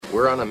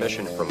We're on a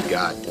mission from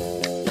God.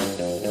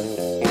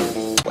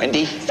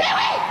 Wendy?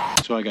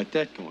 So I got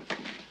that going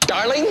for me.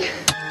 Darling? Looks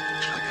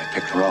like I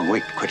picked the wrong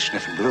week to quit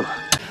sniffing glue.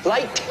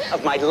 Light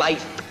of my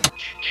life.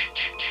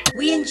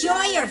 We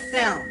enjoy your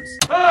films.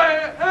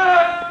 I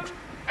am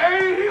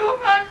a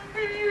human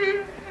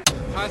being.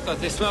 I thought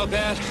they smelled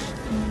bad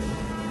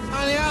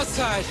on the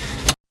outside.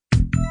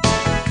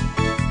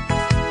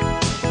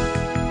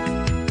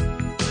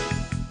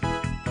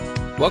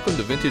 Welcome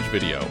to Vintage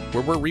Video,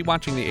 where we're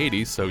rewatching the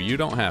 80s so you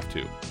don't have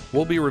to.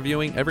 We'll be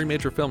reviewing every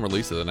major film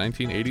release of the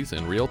 1980s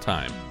in real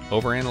time,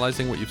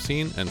 overanalyzing what you've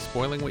seen and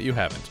spoiling what you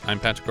haven't. I'm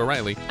Patrick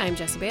O'Reilly. I'm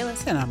Jesse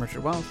Bayless. And I'm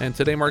Richard Wells. And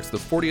today marks the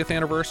 40th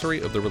anniversary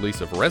of the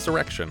release of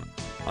Resurrection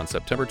on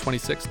September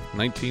 26,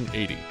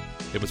 1980.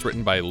 It was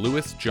written by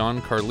Louis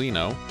John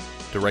Carlino,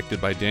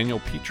 directed by Daniel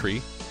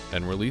Petrie,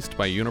 and released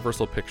by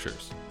Universal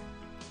Pictures.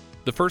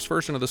 The first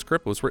version of the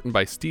script was written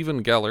by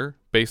Stephen Geller,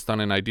 based on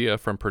an idea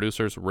from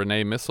producers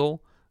Renee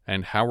Missel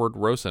and Howard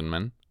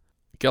Rosenman.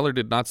 Geller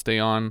did not stay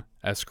on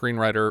as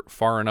screenwriter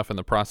far enough in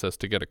the process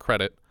to get a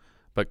credit,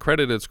 but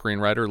credited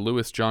screenwriter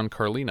Louis John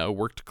Carlino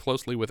worked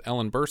closely with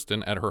Ellen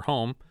Burstyn at her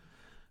home,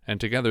 and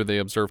together they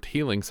observed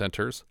healing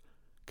centers,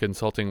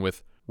 consulting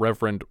with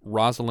Reverend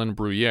Rosalind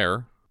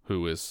Bruyere,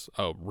 who is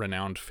a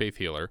renowned faith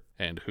healer,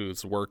 and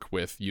whose work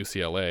with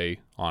UCLA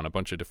on a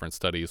bunch of different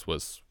studies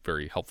was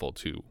very helpful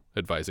to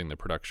advising the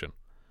production.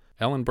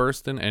 Ellen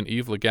Burstyn and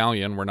Eve Le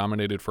Gallienne were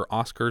nominated for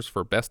Oscars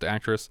for Best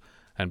Actress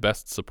and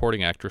Best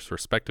Supporting Actress,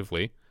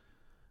 respectively.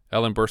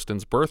 Ellen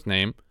Burstyn's birth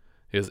name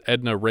is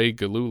Edna Ray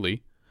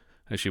Gillooly,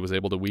 and she was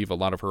able to weave a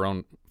lot of her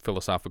own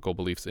philosophical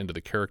beliefs into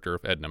the character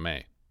of Edna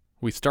May.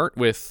 We start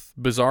with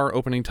bizarre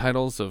opening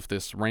titles of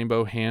this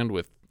rainbow hand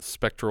with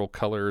spectral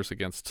colors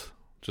against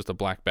just a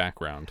black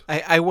background.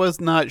 I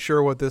was not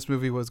sure what this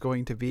movie was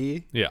going to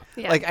be. Yeah.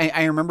 Like,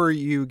 I remember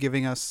you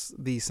giving us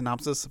the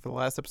synopsis for the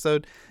last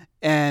episode,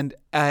 and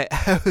I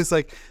was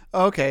like,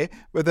 oh, okay.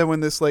 But then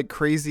when this, like,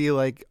 crazy,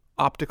 like,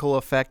 optical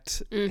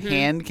effect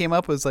hand came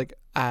up, was like,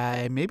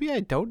 maybe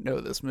I don't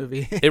know this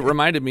movie. It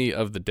reminded me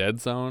of The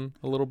Dead Zone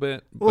a little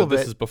bit, but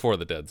this is before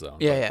The Dead Zone.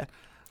 Yeah.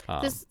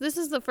 This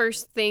is the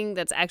first thing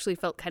that's actually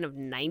felt kind of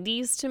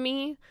 90s to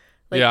me.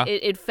 Like, yeah.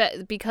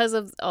 It because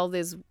of all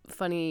these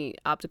funny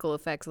optical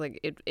effects, like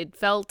it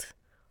felt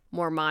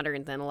more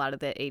modern than a lot of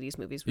the 80s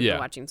movies we've been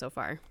watching so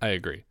far. I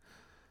agree.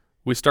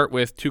 We start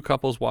with two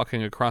couples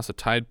walking across a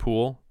tide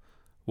pool.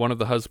 One of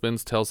the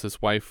husbands tells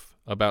his wife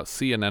about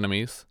sea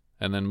anemones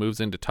and then moves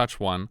in to touch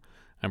one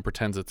and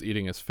pretends it's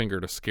eating his finger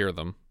to scare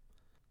them.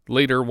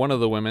 Later, one of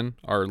the women,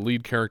 our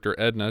lead character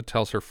Edna,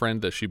 tells her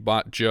friend that she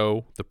bought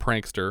Joe, the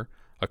prankster,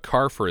 a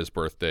car for his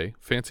birthday,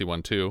 fancy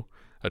one too,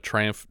 a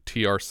Triumph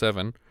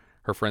TR7.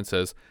 Her friend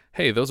says,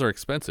 hey, those are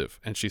expensive.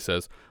 And she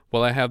says,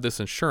 well, I have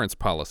this insurance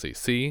policy,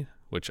 see?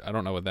 Which I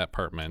don't know what that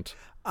part meant.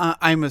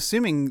 I'm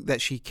assuming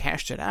that she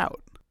cashed it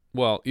out.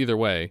 Well, either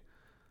way,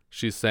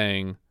 she's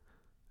saying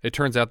it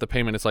turns out the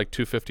payment is like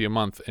 $250 a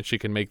month and she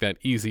can make that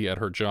easy at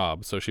her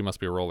job, so she must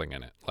be rolling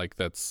in it. Like,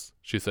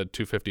 she said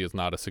 $250 is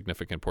not a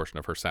significant portion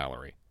of her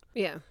salary.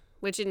 Yeah,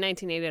 which in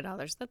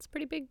 $1980, that's a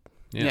pretty big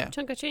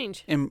chunk of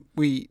change. And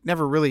we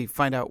never really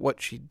find out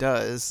what she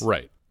does.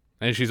 Right.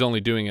 And she's only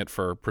doing it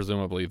for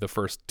presumably the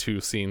first two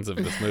scenes of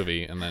this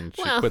movie, and then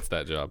she quits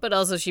that job. But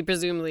also, she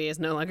presumably is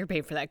no longer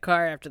paying for that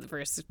car after the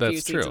first few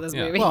scenes of this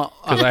movie. Well,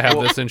 because I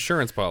have this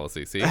insurance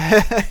policy, see?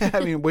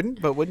 I mean,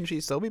 wouldn't she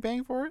still be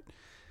paying for it? I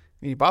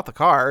mean, you bought the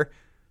car.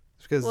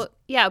 Well,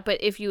 yeah,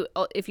 but if you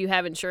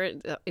have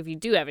insurance, if you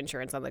do have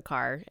insurance on the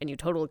car and you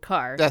total a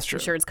car, that's true.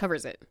 Insurance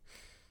covers it.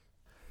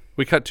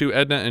 We cut to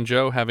Edna and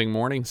Joe having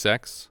morning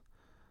sex.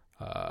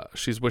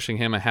 She's wishing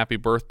him a happy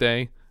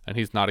birthday, and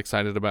he's not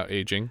excited about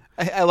aging.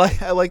 I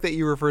like that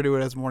you refer to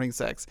it as morning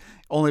sex,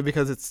 only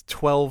because it's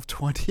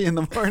 12:20 in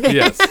the morning.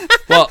 Yes.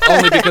 Well,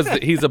 only because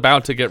he's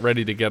about to get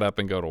ready to get up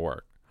and go to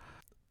work.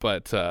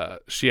 But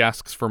she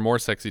asks for more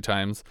sexy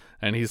times,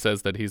 and he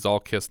says that he's all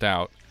kissed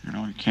out. You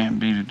know, you can't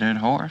beat a dead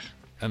horse.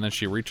 And then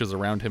she reaches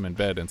around him in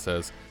bed and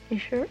says, you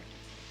sure?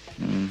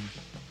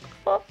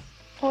 Well,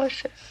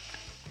 horses.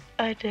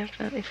 I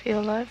definitely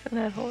feel life in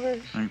that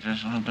horse. Think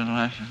there's a little bit of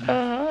life in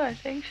there? I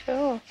think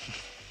so.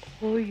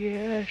 Oh,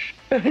 yes.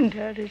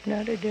 That is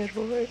not a dead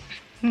horse.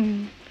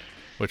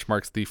 Which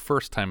marks the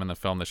first time in the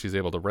film that she's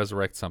able to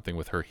resurrect something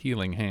with her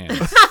healing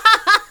hands.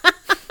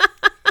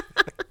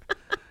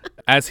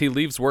 As he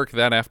leaves work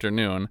that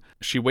afternoon,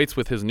 she waits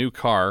with his new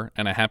car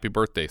and a happy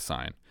birthday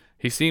sign.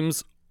 He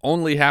seems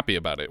only happy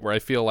about it, where I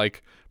feel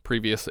like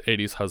previous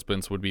 80s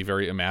husbands would be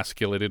very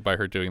emasculated by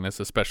her doing this,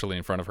 especially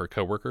in front of her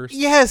coworkers.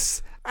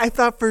 Yes! I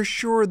thought for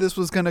sure this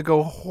was going to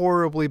go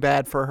horribly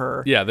bad for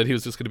her. Yeah, that he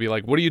was just going to be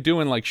like, what are you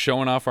doing, like,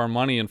 showing off our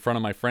money in front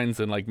of my friends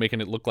and, like,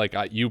 making it look like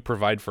you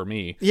provide for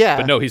me. Yeah.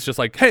 But no, he's just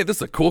like, hey, this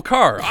is a cool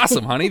car.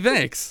 Awesome, honey,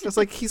 thanks. It's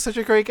like, he's such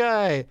a great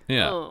guy.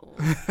 Yeah.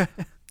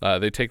 Oh.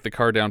 They take the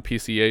car down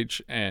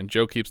PCH, and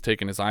Joe keeps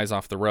taking his eyes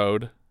off the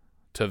road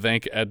to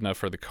thank Edna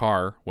for the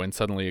car when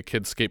suddenly a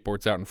kid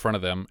skateboards out in front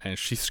of them, and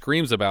she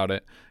screams about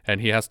it, and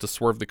he has to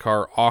swerve the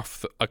car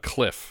off a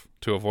cliff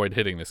to avoid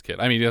hitting this kid.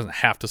 I mean, he doesn't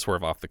have to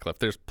swerve off the cliff.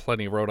 There's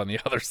plenty of road on the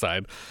other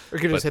side. Or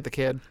could just hit the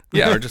kid.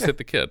 Yeah, or just hit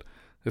the kid.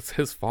 It's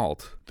his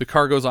fault. The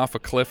car goes off a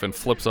cliff and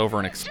flips over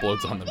and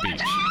explodes on the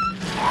beach.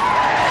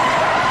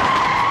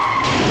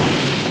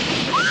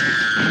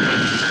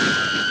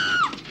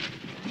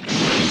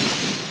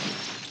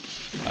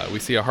 We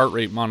see a heart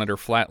rate monitor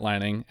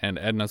flatlining, and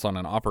Edna's on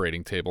an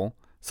operating table.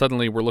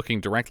 Suddenly, we're looking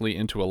directly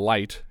into a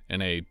light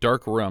in a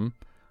dark room,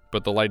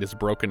 but the light is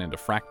broken into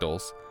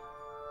fractals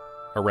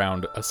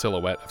around a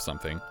silhouette of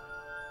something.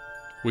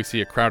 We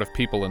see a crowd of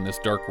people in this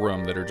dark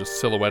room that are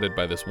just silhouetted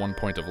by this one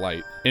point of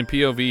light. In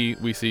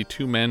POV, we see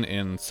two men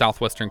in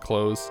southwestern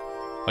clothes,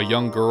 a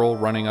young girl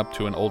running up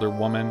to an older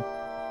woman,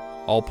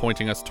 all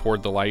pointing us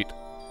toward the light.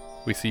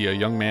 We see a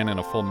young man in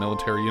a full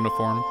military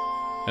uniform,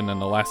 and then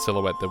the last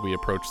silhouette that we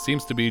approach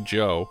seems to be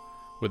Joe,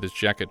 with his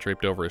jacket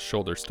draped over his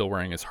shoulder, still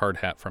wearing his hard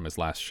hat from his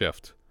last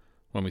shift,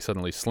 when we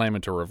suddenly slam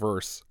into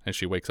reverse and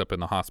she wakes up in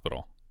the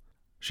hospital.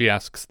 She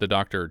asks the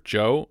doctor,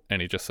 Joe,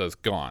 and he just says,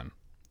 gone,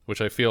 which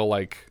I feel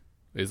like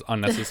is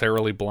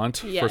unnecessarily blunt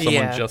for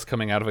someone just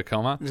coming out of a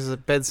coma. The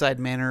bedside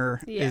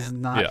manner is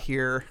not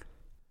here.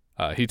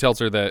 He tells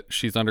her that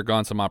she's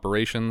undergone some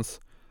operations,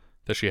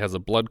 that she has a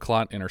blood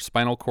clot in her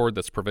spinal cord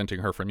that's preventing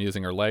her from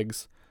using her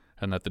legs,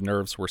 and that the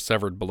nerves were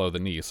severed below the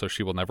knee, so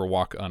she will never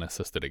walk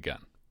unassisted again.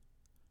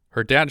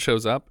 Her dad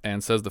shows up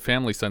and says the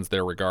family sends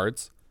their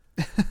regards.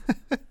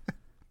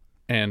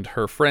 And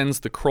her friends,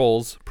 the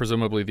Krolls,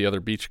 presumably the other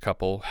beach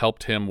couple,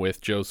 helped him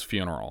with Joe's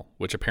funeral,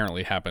 which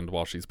apparently happened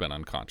while she's been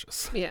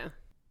unconscious. Yeah.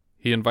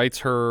 He invites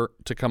her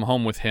to come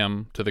home with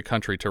him to the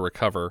country to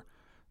recover,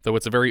 though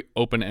it's a very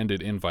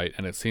open-ended invite,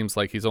 and it seems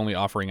like he's only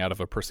offering out of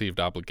a perceived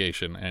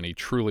obligation, and he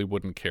truly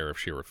wouldn't care if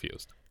she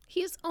refused.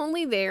 He's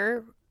only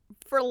there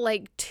for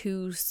like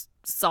 2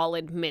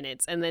 solid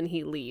minutes, and then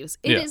he leaves.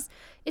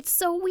 It's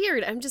so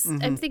weird. I'm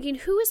thinking,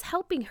 who is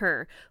helping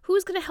her?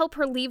 Who's gonna help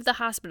her leave the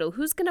hospital?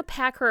 Who's gonna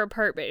pack her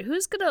apartment?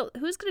 Who's gonna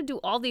do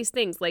all these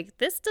things? Like,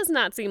 this does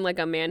not seem like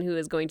a man who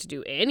is going to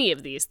do any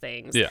of these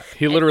things. Yeah,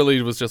 he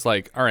literally was just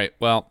like, all right,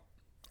 well,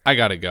 I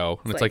gotta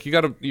go. And it's like, you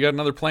got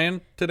another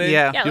plan today?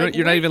 Yeah.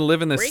 You're not even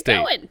living this state. Where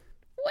you going?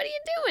 What are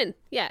you doing?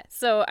 Yeah,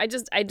 so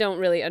I don't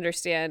really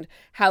understand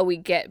how we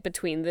get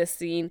between this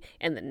scene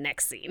and the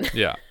next scene.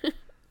 Yeah.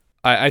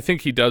 I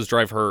think he does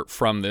drive her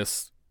from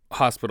this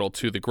hospital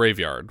to the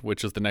graveyard,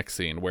 which is the next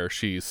scene, where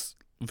she's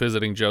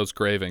visiting Joe's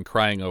grave and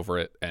crying over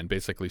it and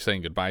basically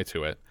saying goodbye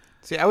to it.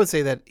 See, I would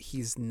say that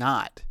he's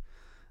not.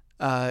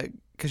 Because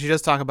she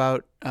does talk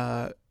about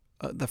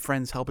the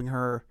friends helping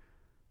her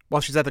while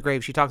she's at the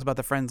grave. She talks about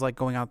the friends like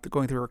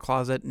going through her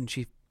closet, and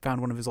she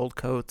found one of his old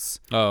coats.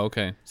 Oh,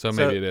 okay. So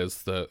maybe it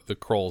is the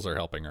Krolls are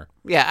helping her.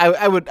 Yeah,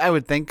 I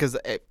would think, because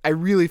I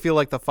really feel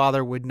like the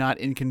father would not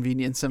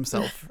inconvenience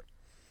himself.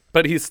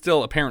 But he's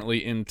still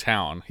apparently in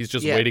town. He's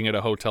just waiting at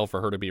a hotel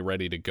for her to be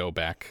ready to go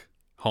back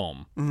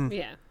home. Mm-hmm.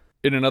 Yeah.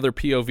 In another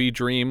POV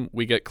dream,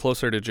 we get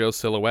closer to Joe's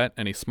silhouette,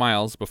 and he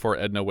smiles before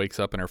Edna wakes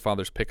up in her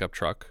father's pickup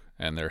truck,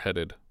 and they're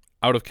headed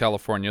out of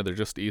California. They're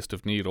just east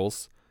of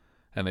Needles,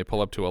 and they pull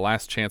up to a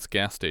Last Chance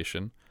gas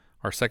station,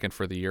 our second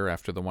for the year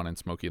after the one in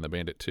Smokey and the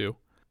Bandit 2.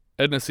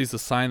 Edna sees a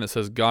sign that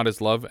says God is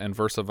love and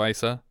versa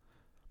visa,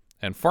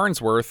 and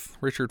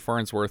Richard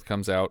Farnsworth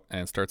comes out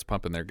and starts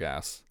pumping their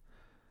gas.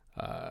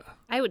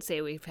 I would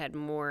say we've had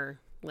more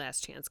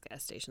Last Chance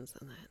gas stations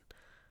than that.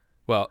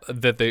 Well,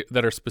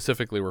 that are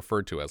specifically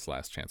referred to as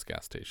Last Chance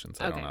gas stations.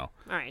 I don't know.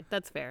 All right,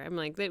 that's fair. I'm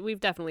like, we've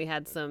definitely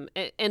had some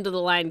end of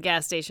the line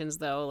gas stations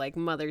though, like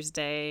Mother's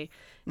Day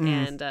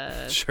and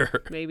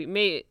sure.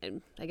 Maybe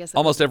I guess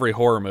almost every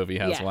horror movie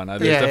has one.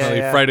 There's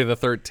definitely Friday the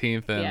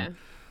 13th and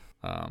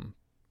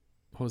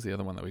what was the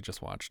other one that we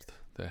just watched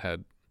that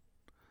had?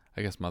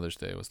 I guess Mother's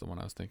Day was the one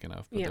I was thinking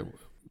of, but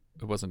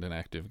it wasn't an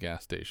active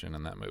gas station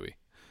in that movie.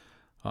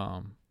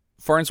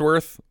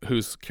 Farnsworth,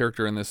 whose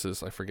character in this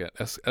is, I forget,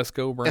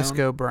 Esco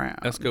Brown?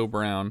 Esco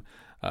Brown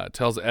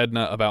tells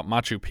Edna about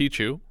Machu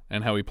Picchu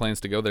and how he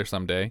plans to go there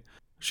someday.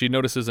 She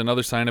notices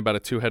another sign about a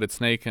 2-headed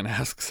snake and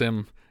asks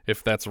him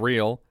if that's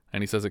real,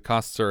 and he says it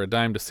costs her a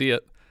dime to see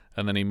it,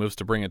 and then he moves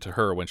to bring it to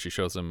her when she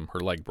shows him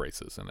her leg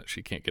braces and that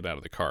she can't get out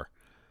of the car.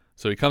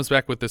 So he comes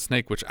back with this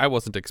snake, which I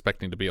wasn't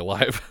expecting to be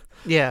alive.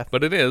 Yeah.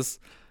 But it is,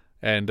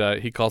 and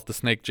he calls the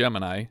snake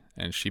Gemini,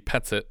 and she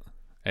pets it.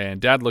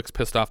 And Dad looks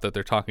pissed off that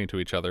they're talking to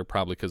each other,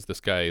 probably because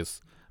this guy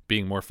is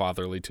being more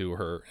fatherly to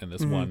her in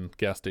this one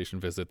gas station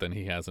visit than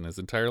he has in his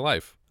entire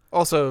life.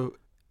 Also,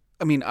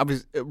 I mean,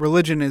 obviously,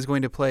 religion is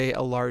going to play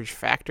a large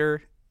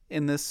factor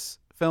in this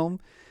film.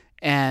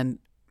 And,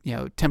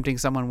 tempting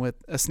someone with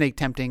a snake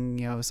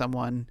tempting,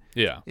 someone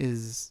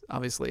is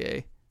obviously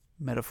a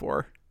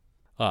metaphor.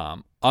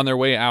 On their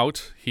way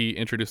out, he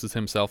introduces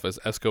himself as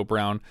Esco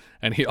Brown,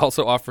 and he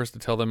also offers to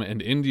tell them an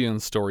Indian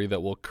story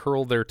that will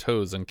curl their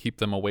toes and keep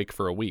them awake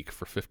for a week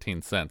for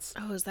 15 cents.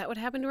 Oh, is that what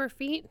happened to her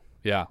feet?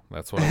 Yeah,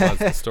 that's what it was,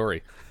 the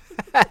story.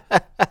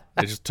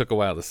 It just took a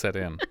while to set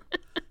in.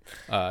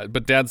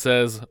 But Dad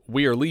says,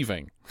 "We are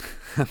leaving."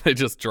 They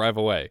just drive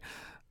away.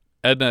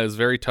 Edna is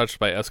very touched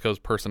by Esco's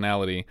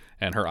personality,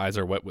 and her eyes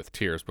are wet with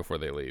tears before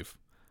they leave.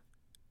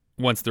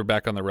 once they're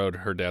back on the road,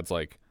 her dad's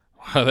like,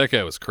 wow, that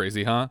guy was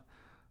crazy, huh?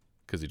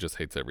 Because he just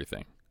hates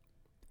everything.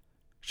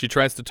 She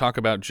tries to talk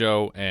about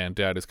Joe, and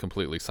Dad is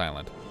completely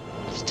silent.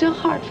 Still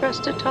hard for us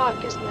to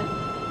talk, isn't it?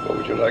 What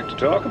would you like to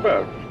talk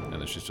about? And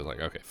then she's just like,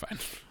 okay, fine.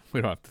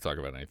 We don't have to talk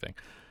about anything.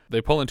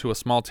 They pull into a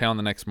small town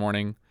the next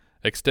morning.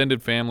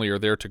 Extended family are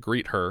there to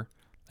greet her,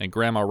 and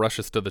Grandma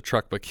rushes to the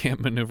truck but can't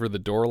maneuver the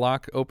door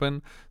lock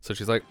open. So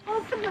she's like,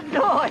 Open the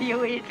door,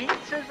 you idiot,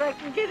 so I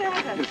can get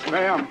out. Yes,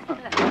 ma'am.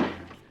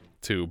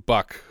 to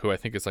Buck, who I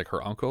think is like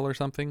her uncle or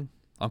something.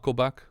 Uncle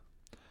Buck.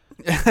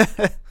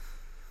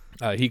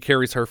 He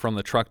carries her from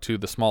the truck to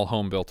the small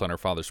home built on her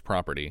father's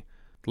property.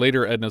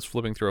 Later, Edna's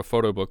flipping through a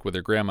photo book with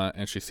her grandma,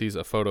 and she sees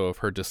a photo of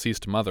her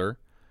deceased mother.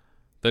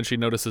 Then she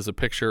notices a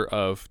picture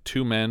of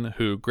two men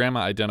who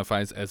Grandma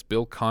identifies as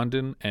Bill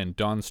Condon and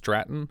Don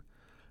Stratton.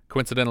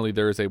 Coincidentally,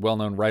 there is a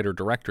well-known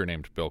writer-director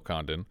named Bill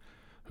Condon,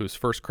 whose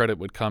first credit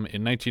would come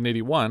in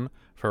 1981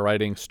 for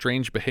writing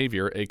Strange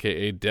Behavior,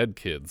 a.k.a. Dead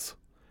Kids.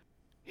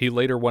 He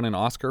later won an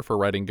Oscar for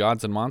writing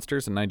Gods and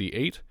Monsters in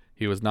 98.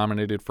 He was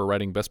nominated for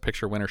writing Best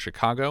Picture winner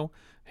Chicago.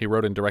 He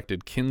wrote and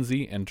directed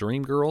Kinsey and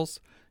Dreamgirls.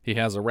 He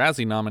has a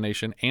Razzie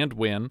nomination and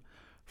win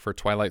for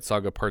Twilight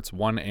Saga Parts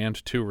 1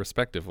 and 2,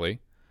 respectively.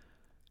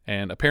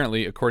 And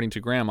apparently, according to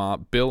Grandma,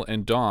 Bill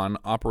and Dawn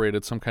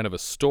operated some kind of a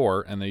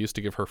store, and they used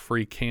to give her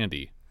free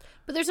candy.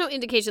 But there's no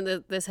indication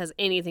that this has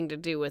anything to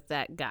do with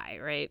that guy,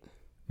 right?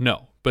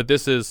 No, but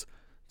this is,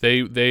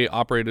 they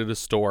operated a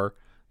store,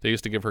 they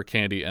used to give her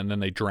candy, and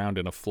then they drowned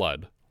in a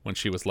flood when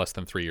she was less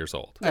than 3 years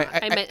old.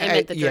 I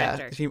meant the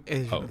director. Yeah,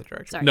 the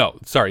director. Sorry. No,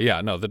 sorry,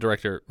 yeah, no, the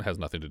director has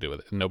nothing to do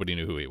with it. Nobody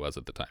knew who he was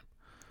at the time.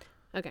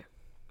 Okay.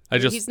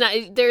 He's not.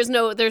 There's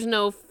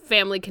no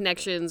family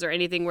connections or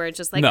anything where it's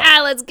just like, No.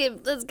 let's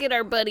get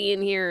our buddy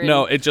in here. And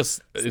No, it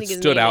sneak his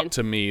stood name out in.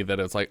 to me that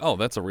it's like, oh,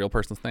 that's a real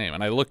person's name.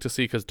 And I looked to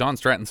see, because Don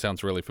Stratton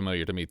sounds really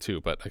familiar to me too,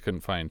 but I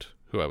couldn't find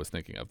who I was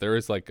thinking of. There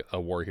is like a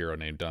war hero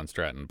named Don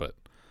Stratton, but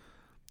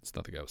it's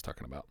not the guy I was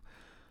talking about.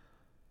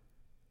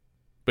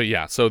 But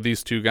yeah, so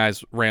these two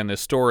guys ran this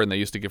store, and they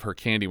used to give her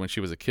candy when she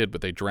was a kid,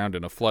 but they drowned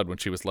in a flood when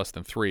she was less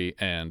than 3.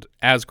 And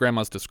as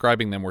Grandma's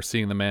describing them, we're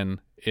seeing the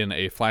men in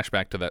a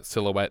flashback to that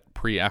silhouette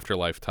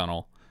pre-afterlife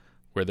tunnel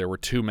where there were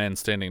two men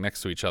standing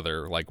next to each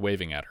other, like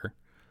waving at her.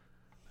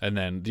 And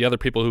then the other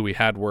people who we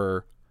had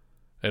were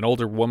an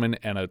older woman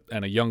and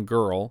a young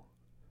girl,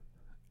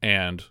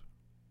 and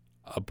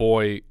a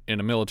boy in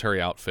a military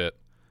outfit,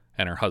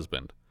 and her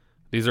husband.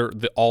 These are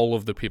all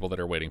of the people that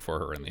are waiting for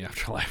her in the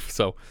afterlife.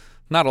 So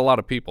not a lot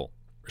of people.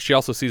 She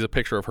also sees a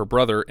picture of her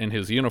brother in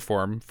his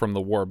uniform from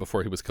the war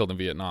before he was killed in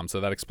Vietnam. So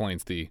that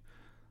explains the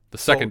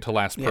second to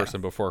last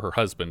person before her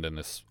husband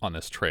on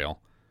this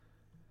trail.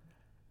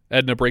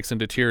 Edna breaks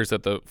into tears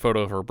at the photo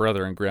of her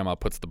brother, and Grandma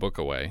puts the book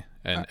away.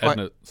 And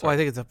Edna, I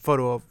think it's a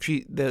photo of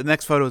the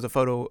next photo is a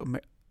photo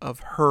of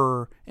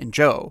her and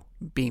Joe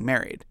being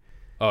married.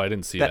 Oh, I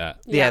didn't see that.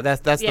 Yeah,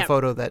 that's the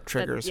photo that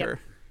triggers her.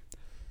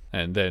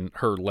 And then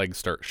her legs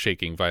start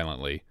shaking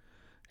violently.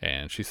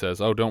 And she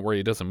says, oh, don't worry,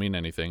 it doesn't mean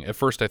anything. At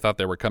first I thought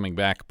they were coming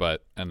back,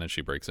 and then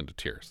she breaks into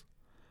tears.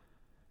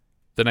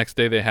 The next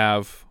day they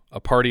have a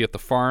party at the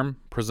farm,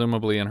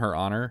 presumably in her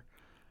honor.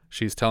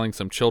 She's telling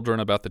some children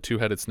about the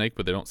two-headed snake,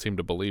 but they don't seem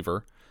to believe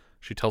her.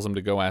 She tells them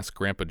to go ask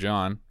Grandpa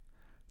John.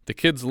 The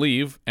kids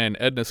leave, and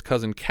Edna's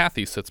cousin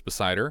Kathy sits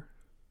beside her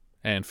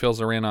and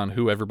fills her in on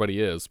who everybody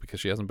is because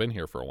she hasn't been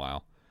here for a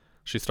while.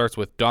 She starts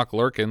with Doc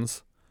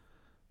Lurkins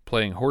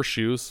playing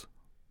horseshoes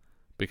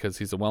because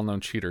he's a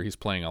well-known cheater. He's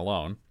playing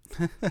alone.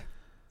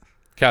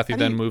 Kathy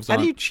then moves on.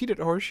 How do you cheat at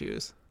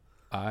horseshoes?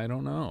 I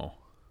don't know.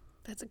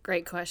 That's a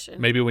great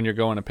question. Maybe when you're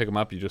going to pick them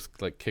up, you just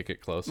like kick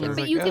it closer. Yeah,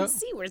 but you can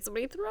see where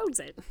somebody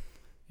throws it.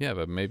 Yeah,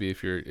 but maybe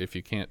if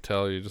you can't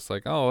tell, you're just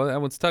like, oh, that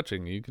one's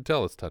touching. You can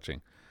tell it's touching.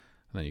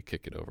 And then you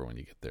kick it over when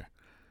you get there.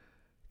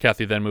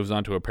 Kathy then moves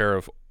on to a pair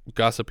of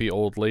gossipy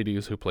old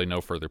ladies who play no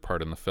further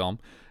part in the film.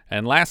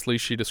 And lastly,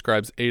 she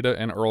describes Ada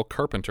and Earl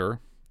Carpenter,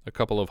 a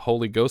couple of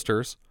holy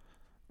ghosters.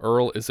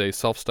 Earl is a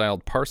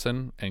self-styled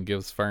parson and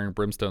gives fire and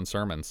brimstone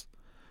sermons.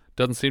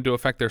 Doesn't seem to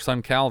affect their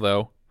son Cal,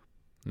 though.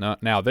 No,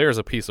 now, there's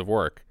a piece of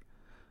work.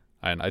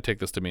 And I take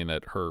this to mean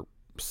that her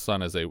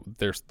son is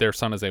their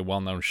son is a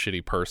well-known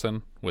shitty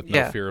person with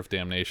no fear of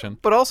damnation.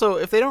 But also,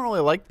 if they don't really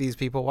like these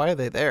people, why are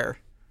they there?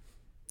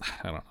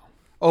 I don't know.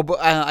 Oh,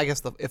 but I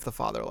guess if the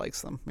father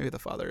likes them, maybe the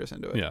father is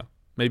into it. Yeah,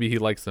 maybe he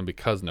likes them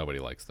because nobody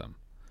likes them.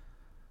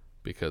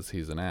 Because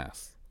he's an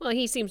ass. Well,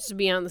 he seems to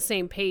be on the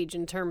same page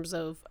in terms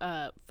of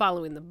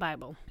following the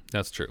Bible.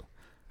 That's true.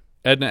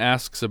 Edna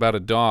asks about a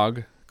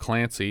dog,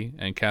 Clancy,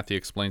 and Kathy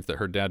explains that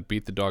her dad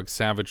beat the dog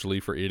savagely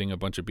for eating a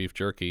bunch of beef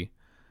jerky,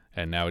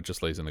 and now it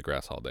just lays in the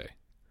grass all day.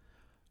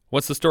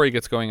 Once the story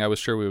gets going, I was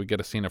sure we would get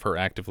a scene of her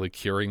actively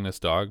curing this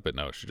dog, but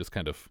no, she just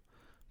kind of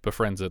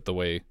befriends it the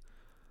way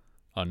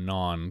a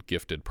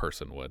non-gifted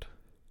person would.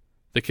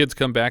 The kids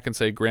come back and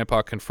say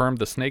Grandpa confirmed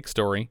the snake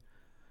story,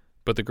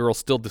 but the girl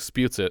still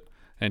disputes it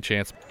and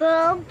chants,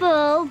 Boo,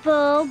 boo,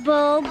 boo,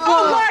 boo, boo.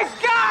 Oh my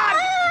God!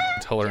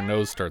 until her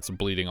nose starts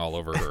bleeding all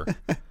over her.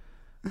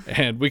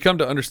 And we come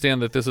to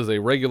understand that this is a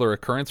regular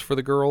occurrence for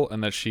the girl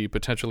and that she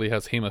potentially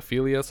has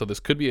hemophilia, so this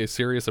could be a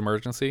serious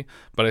emergency,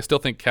 but I still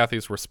think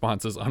Kathy's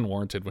response is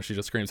unwarranted when she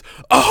just screams,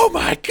 "Oh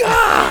my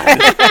God!"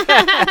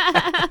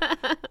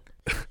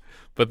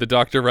 But the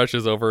doctor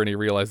rushes over and he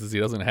realizes he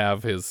doesn't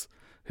have his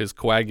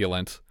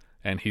coagulant,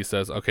 and he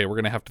says, okay, we're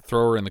going to have to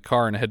throw her in the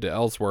car and head to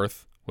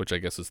Ellsworth, which I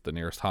guess is the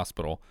nearest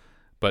hospital.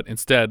 But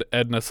instead,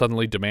 Edna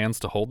suddenly demands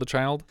to hold the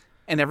child.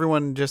 And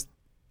everyone just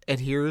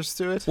adheres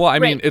to it? Well, I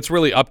mean, it's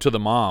really up to the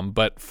mom,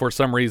 but for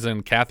some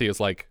reason, Kathy is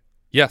like,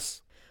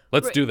 yes,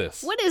 let's do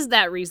this. What is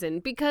that reason?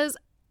 Because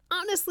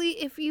honestly,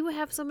 if you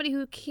have somebody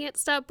who can't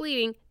stop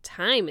bleeding,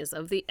 time is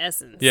of the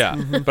essence.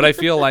 Yeah, but I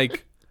feel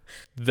like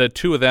the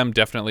two of them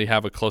definitely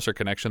have a closer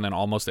connection than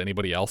almost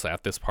anybody else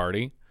at this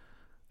party.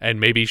 And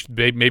maybe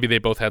they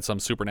both had some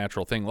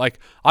supernatural thing. Like,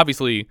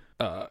 obviously,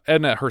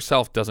 Edna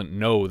herself doesn't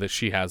know that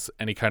she has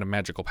any kind of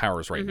magical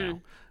powers right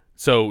now.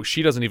 So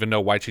she doesn't even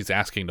know why she's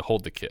asking to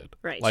hold the kid.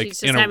 Right. Like,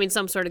 she's just having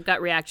some sort of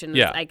gut reaction.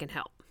 Yeah. I can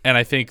help. And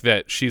I think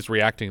that she's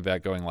reacting to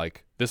that going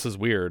like, this is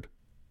weird.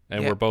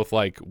 And we're both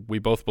like, we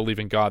both believe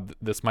in God.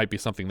 This might be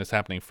something that's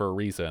happening for a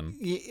reason.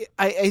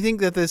 I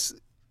think that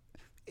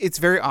it's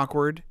very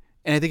awkward.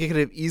 And I think it could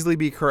have easily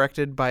be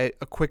corrected by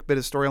a quick bit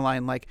of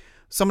storyline. Like,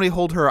 somebody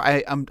hold her.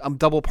 I'm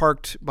double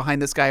parked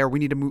behind this guy, or we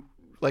need to move,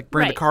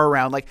 bring the car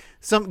around. Like,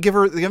 give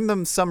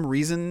them some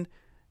reason.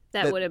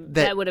 That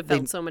would have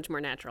felt so much more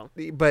natural.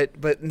 But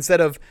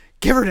instead of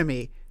give her to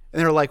me,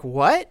 and they're like,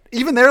 what?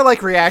 Even their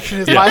reaction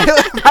is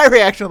my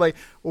reaction. Like,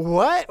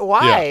 what?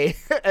 Why?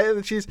 Yeah.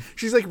 And she's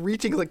like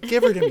reaching, like,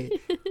 give her to me,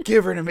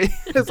 give her to me.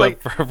 It's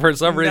but for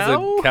some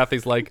reason,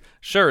 Kathy's like,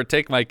 sure,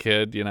 take my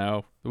kid. You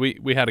know,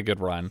 we had a good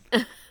run.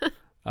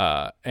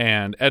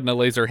 And Edna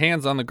lays her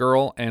hands on the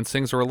girl and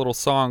sings her a little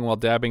song while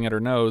dabbing at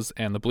her nose,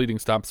 and the bleeding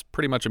stops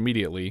pretty much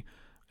immediately.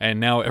 And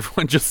now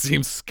everyone just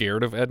seems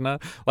scared of Edna.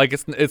 Like,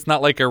 it's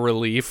not like a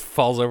relief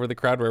falls over the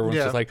crowd where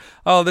everyone's just like,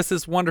 oh, this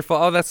is wonderful.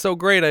 Oh, that's so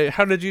great.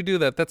 How did you do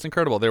that? That's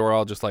incredible. They were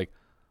all just like,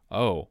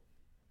 oh,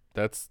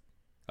 that's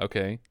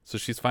okay. So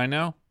she's fine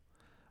now?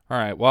 All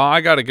right. Well,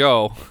 I got to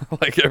go.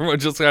 Like, everyone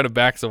just kind of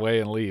backs away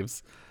and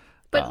leaves.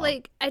 But,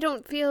 I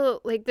don't feel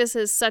like this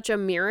is such a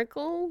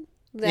miracle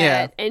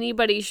that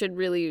anybody should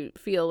really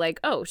feel like,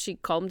 oh, she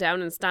calmed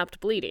down and stopped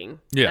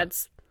bleeding. Yeah.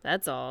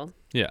 That's all.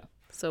 Yeah.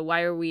 So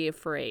why are we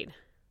afraid?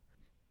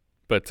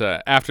 But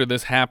after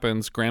this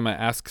happens, Grandma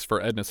asks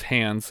for Edna's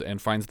hands and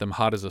finds them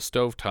hot as a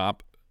stovetop.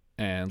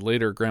 And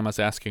later, Grandma's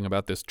asking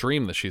about this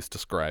dream that she's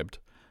described.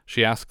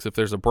 She asks if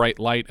there's a bright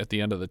light at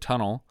the end of the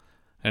tunnel,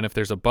 and if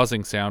there's a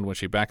buzzing sound when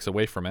she backs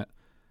away from it.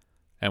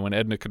 And when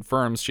Edna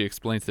confirms, she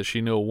explains that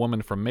she knew a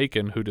woman from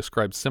Macon who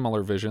described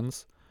similar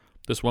visions.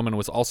 This woman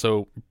was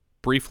also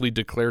briefly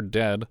declared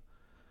dead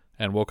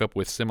and woke up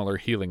with similar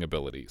healing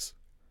abilities.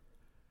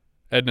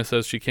 Edna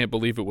says she can't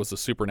believe it was a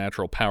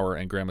supernatural power,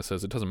 and Grandma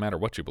says it doesn't matter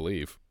what you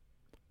believe.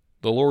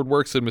 The Lord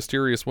works in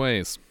mysterious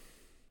ways.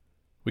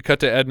 We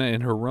cut to Edna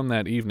in her room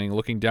that evening,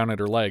 looking down at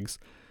her legs,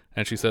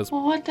 and she says,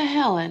 well, what the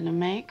hell, Edna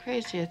May?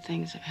 Crazier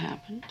things have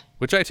happened.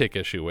 Which I take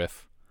issue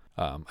with.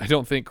 I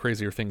don't think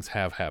crazier things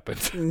have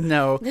happened.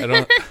 No. I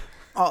don't.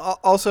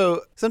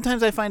 Also,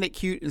 sometimes I find it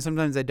cute, and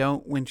sometimes I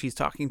don't when she's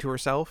talking to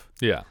herself.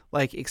 Yeah.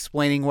 Like,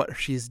 explaining what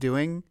she's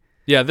doing.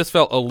 Yeah, this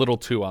felt a little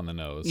too on the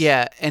nose.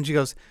 Yeah, and she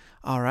goes,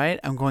 all right,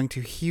 I'm going to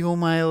heal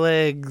my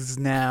legs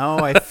now.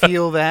 I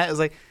feel that. I was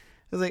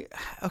like,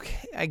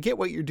 okay, I get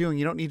what you're doing.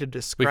 You don't need to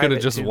describe it. We could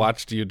have just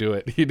watched you do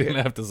it. You didn't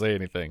have to say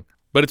anything.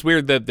 But it's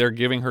weird that they're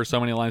giving her so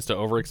many lines to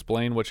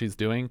over-explain what she's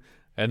doing,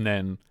 and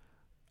then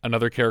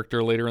another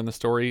character later in the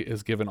story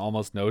is given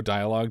almost no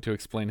dialogue to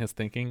explain his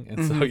thinking,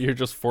 and so you're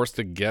just forced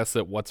to guess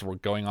at what's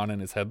going on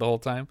in his head the whole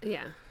time.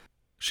 Yeah.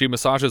 She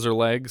massages her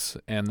legs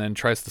and then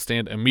tries to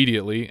stand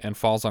immediately and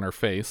falls on her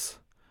face.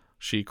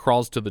 She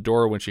crawls to the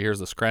door when she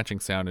hears a scratching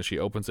sound, and she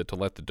opens it to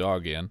let the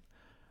dog in.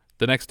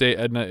 The next day,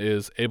 Edna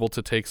is able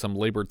to take some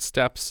labored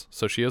steps,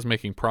 so she is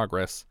making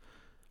progress.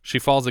 She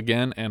falls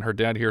again, and her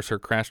dad hears her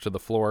crash to the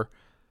floor.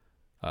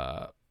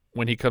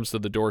 When he comes to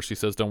the door, she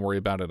says, don't worry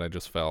about it, I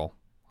just fell.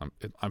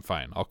 I'm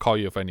fine. I'll call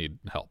you if I need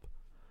help.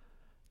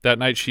 That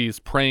night, she's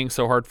praying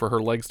so hard for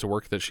her legs to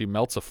work that she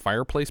melts a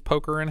fireplace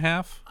poker in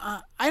half.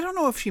 I don't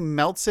know if she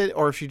melts it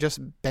or if she just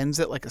bends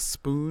it like a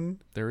spoon.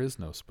 There is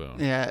no spoon.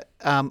 Yeah.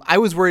 I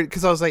was worried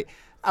because I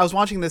was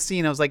watching this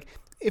scene. I was like,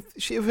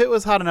 if it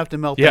was hot enough to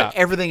melt it,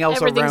 everything else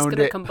Everything's around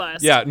gonna it. combust.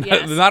 Yeah.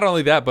 Yes. Not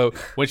only that, but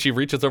when she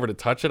reaches over to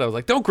touch it, I was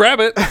like, don't grab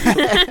it.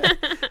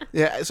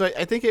 Yeah. So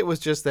I think it was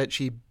just that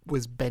she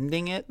was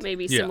bending it.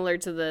 Maybe similar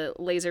to the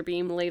laser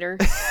beam later.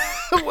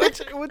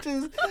 which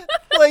is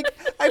like,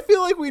 I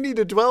feel like we need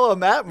to dwell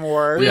on that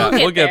more.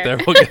 We'll get there.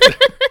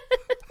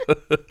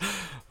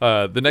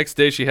 The next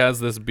day, she has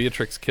this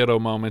Beatrix Kiddo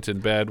moment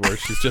in bed where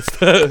she's just,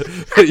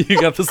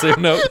 you got the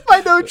same note? My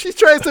note, she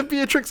tries to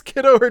Beatrix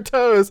Kiddo her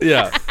toes.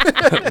 Yeah.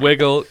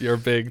 Wiggle your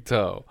big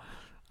toe.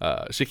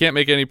 She can't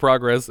make any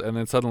progress, and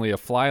then suddenly a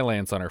fly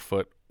lands on her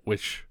foot,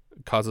 which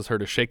causes her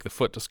to shake the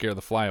foot to scare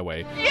the fly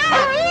away.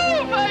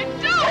 Yahoo! My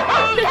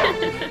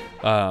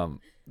dog!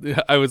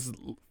 I was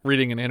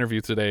reading an interview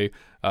today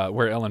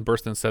where Ellen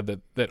Burstyn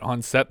said that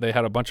on set they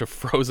had a bunch of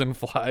frozen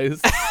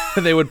flies,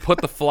 and they would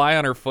put the fly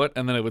on her foot,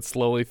 and then it would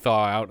slowly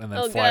thaw out and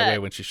then fly away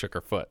when she shook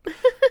her foot.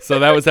 So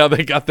that was how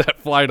they got that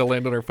fly to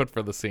land on her foot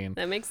for the scene.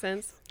 That makes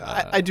sense.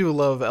 I do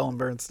love Ellen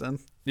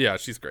Burstyn. Yeah,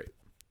 she's great.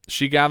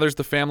 She gathers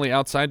the family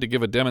outside to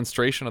give a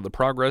demonstration of the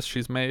progress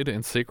she's made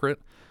in secret.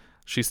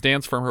 She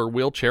stands from her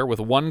wheelchair with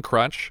one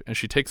crutch, and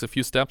she takes a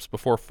few steps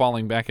before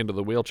falling back into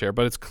the wheelchair,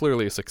 but it's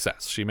clearly a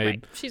success. She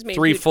made, She's made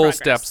 3 huge full progress.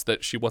 steps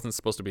that she wasn't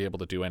supposed to be able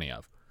to do any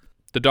of.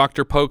 The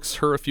doctor pokes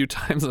her a few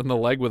times in the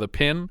leg with a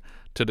pin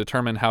to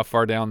determine how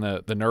far down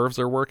the nerves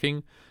are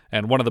working,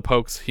 and one of the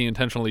pokes, he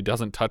intentionally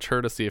doesn't touch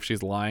her to see if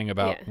she's lying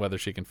about whether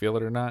she can feel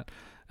it or not.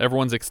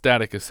 Everyone's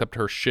ecstatic except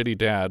her shitty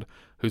dad,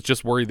 who's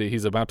just worried that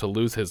he's about to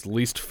lose his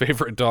least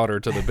favorite daughter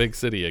to the big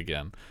city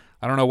again.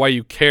 I don't know why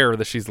you care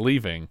that she's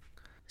leaving.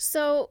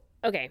 So,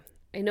 okay,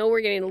 I know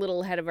we're getting a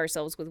little ahead of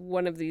ourselves with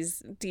one of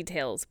these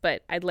details,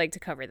 but I'd like to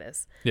cover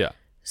this. Yeah.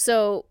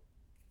 So,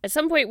 at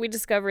some point we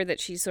discover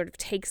that she sort of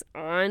takes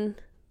on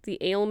the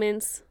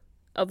ailments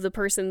of the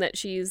person that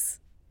she's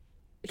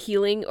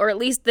healing, or at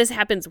least this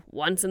happens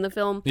once in the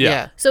film.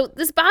 Yeah. So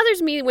this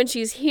bothers me when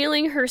she's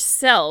healing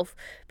herself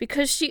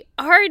because she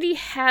already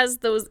has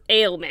those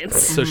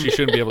ailments. So she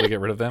shouldn't be able to get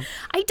rid of them?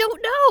 I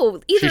don't know.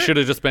 She should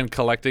have just been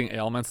collecting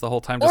ailments the whole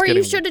time. Just or you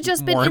getting should have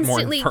just been more and more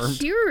instantly infirmed.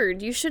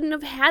 cured. You shouldn't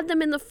have had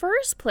them in the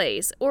first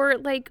place. Or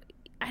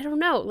I don't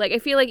know. I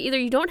feel like either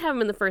you don't have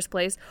them in the first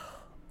place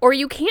or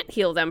you can't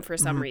heal them for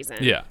some reason.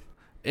 Yeah.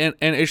 And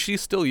is she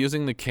still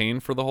using the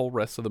cane for the whole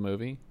rest of the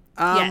movie?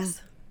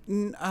 Yes.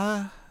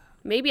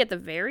 Maybe at the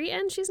very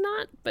end she's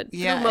not, but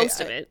through most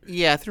of it.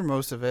 Yeah, through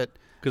most of it.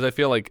 Because I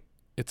feel like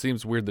it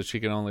seems weird that she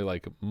can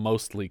only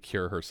mostly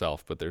cure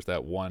herself, but there's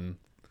that one.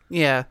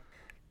 Yeah.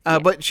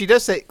 But she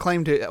does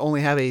claim to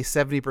only have a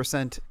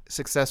 70%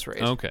 success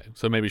rate. Okay,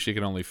 so maybe she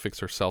can only fix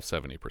herself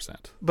 70%.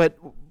 But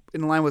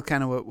in line with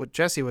kind of what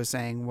Jesse was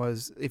saying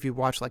was, if you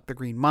watch The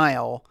Green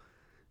Mile,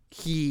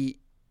 he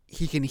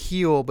can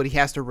heal, but he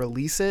has to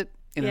release it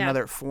in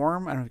another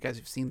form. I don't know if you guys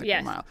have seen The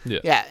Green Mile.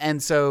 Yeah,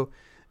 and so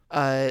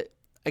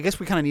I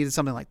guess we kind of needed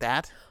something like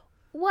that.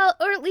 Well,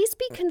 or at least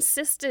be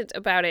consistent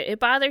about it. It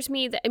bothers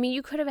me that,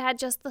 you could have had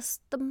just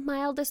the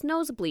mildest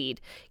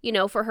nosebleed,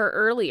 for her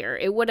earlier.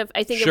 It would have,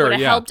 I think it would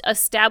have helped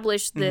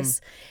establish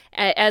this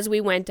as we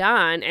went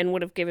on, and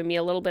would have given me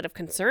a little bit of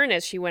concern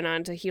as she went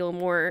on to heal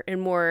more and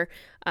more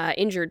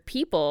injured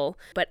people.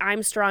 But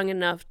I'm strong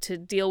enough to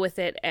deal with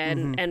it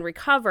and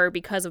recover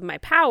because of my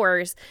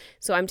powers.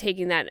 So I'm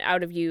taking that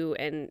out of you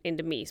and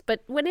into me.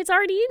 But when it's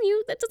already in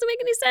you, that doesn't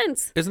make any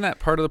sense. Isn't that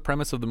part of the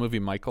premise of the movie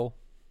Michael?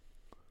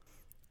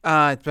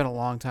 It's been a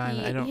long time.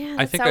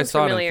 I think I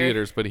saw it in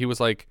theaters, but he was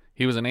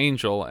an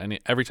angel, and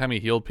every time he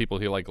healed people,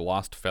 he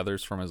lost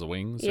feathers from his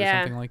wings or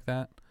something like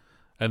that.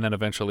 And then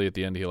eventually at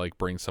the end, he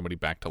brings somebody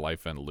back to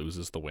life and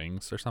loses the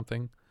wings or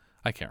something.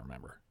 I can't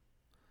remember.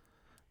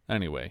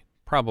 Anyway,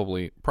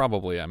 probably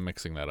I'm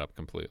mixing that up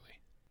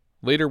completely.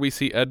 Later, we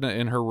see Edna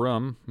in her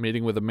room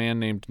meeting with a man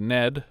named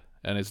Ned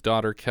and his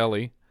daughter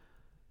Kelly.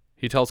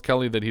 He tells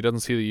Kelly that he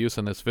doesn't see the use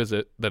in this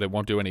visit, that it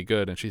won't do any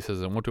good, and she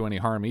says it won't do any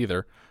harm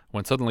either,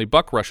 when suddenly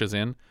Buck rushes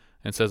in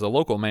and says a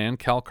local man,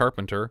 Cal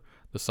Carpenter,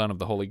 the son of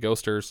the Holy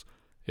Ghosters,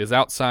 is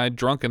outside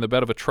drunk in the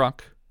bed of a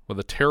truck with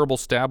a terrible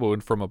stab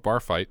wound from a bar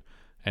fight,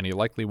 and he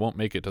likely won't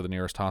make it to the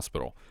nearest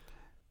hospital.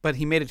 But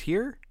he made it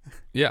here?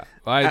 Yeah.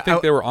 I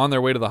think they were on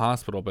their way to the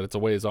hospital, but it's a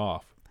ways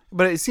off.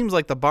 But it seems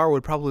like the bar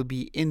would probably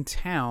be in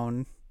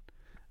town,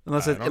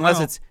 unless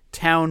it's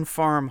Town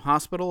Farm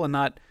Hospital and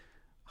not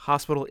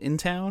hospital in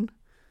town?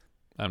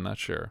 I'm not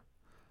sure.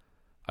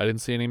 I didn't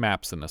see any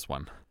maps in this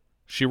one.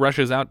 She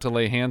rushes out to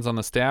lay hands on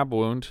the stab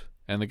wound,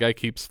 and the guy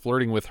keeps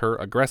flirting with her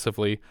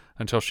aggressively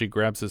until she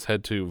grabs his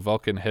head to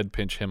Vulcan head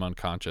pinch him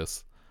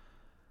unconscious.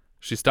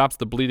 She stops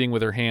the bleeding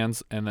with her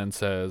hands and then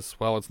says,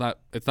 well, it's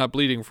not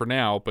bleeding for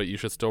now, but you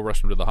should still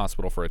rush him to the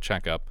hospital for a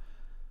checkup.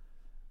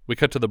 We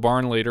cut to the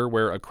barn later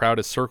where a crowd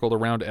is circled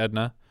around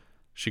Edna.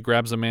 She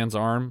grabs a man's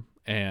arm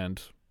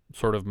and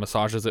sort of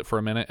massages it for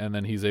a minute, and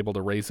then he's able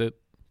to raise it.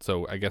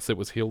 So I guess it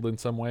was healed in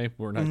some way.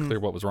 We're not clear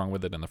what was wrong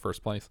with it in the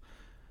first place.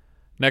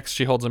 Next,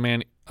 she holds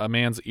a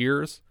man's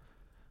ears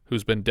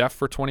who's been deaf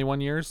for 21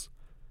 years,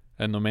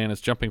 and the man is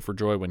jumping for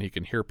joy when he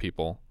can hear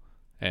people.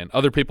 And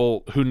other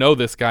people who know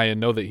this guy and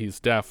know that he's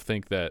deaf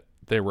think that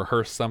they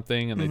rehearsed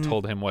something and they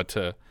told him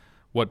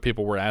what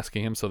people were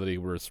asking him so that he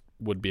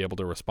would be able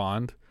to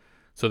respond.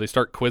 So they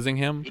start quizzing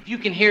him. If you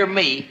can hear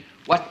me,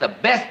 what's the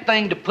best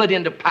thing to put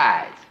into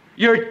pies?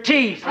 Your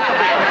teeth.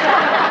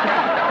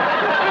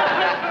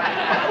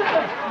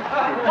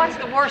 What's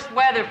the worst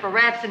weather for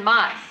rats and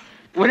mice?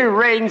 When it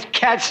rains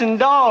cats and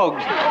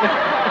dogs.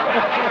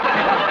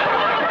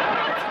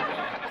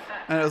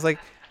 And I was like,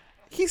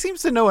 he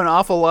seems to know an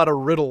awful lot of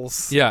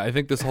riddles. Yeah, I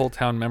think this whole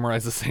town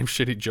memorized the same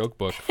shitty joke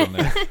book from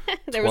their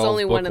There was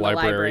only one in the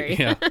library.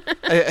 Yeah.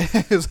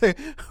 I was like,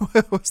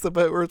 what's the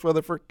worst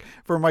weather for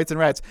mites and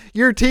rats?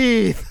 Your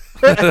teeth.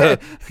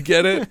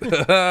 Get it?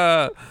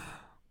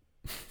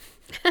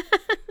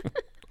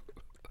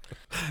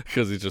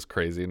 Because he's just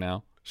crazy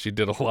now. She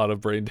did a lot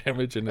of brain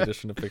damage in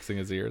addition to fixing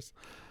his ears.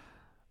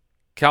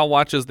 Cal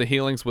watches the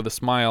healings with a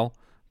smile,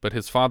 but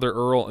his father,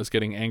 Earl, is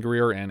getting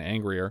angrier and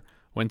angrier.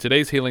 When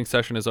today's healing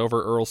session is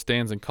over, Earl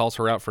stands and calls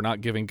her out for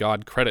not giving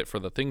God credit for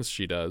the things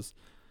she does.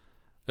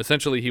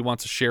 Essentially, he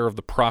wants a share of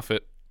the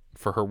profit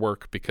for her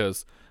work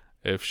because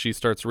if she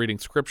starts reading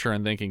scripture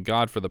and thanking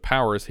God for the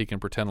powers, he can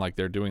pretend like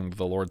they're doing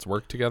the Lord's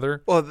work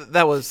together. Well,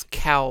 that was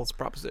Cal's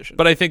proposition.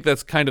 But I think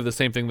that's kind of the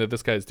same thing that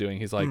this guy's doing.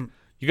 He's like,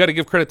 you got to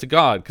give credit to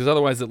God because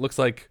otherwise it looks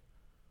like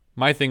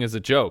my thing is a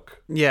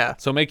joke. Yeah.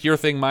 So make your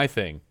thing my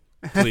thing,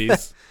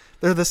 please.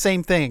 They're the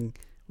same thing,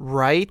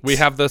 right? We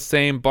have the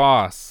same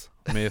boss,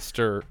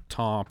 Mr.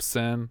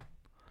 Thompson.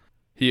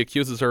 He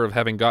accuses her of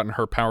having gotten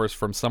her powers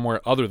from somewhere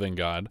other than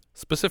God,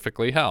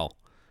 specifically hell.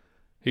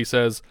 He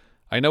says,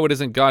 I know it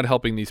isn't God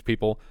helping these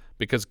people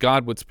because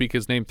God would speak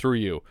his name through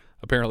you.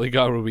 Apparently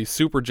God would be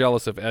super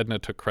jealous if Edna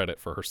took credit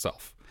for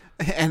herself.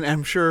 And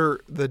I'm sure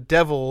the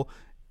devil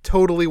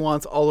totally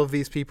wants all of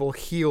these people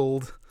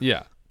healed.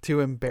 Yeah. To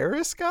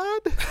embarrass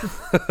God?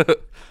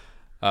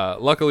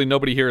 Luckily,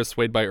 nobody here is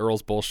swayed by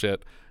Earl's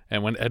bullshit.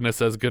 And when Edna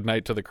says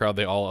goodnight to the crowd,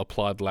 they all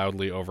applaud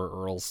loudly over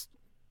Earl's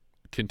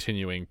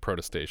continuing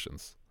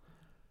protestations.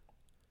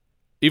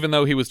 Even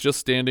though he was just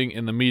standing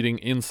in the meeting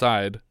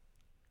inside,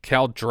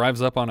 Cal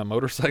drives up on a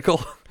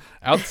motorcycle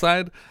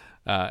outside,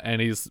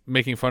 and he's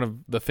making fun of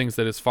the things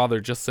that his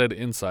father just said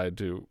inside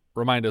to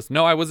remind us,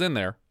 no, I was in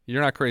there.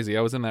 You're not crazy.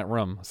 I was in that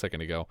room a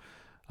second ago.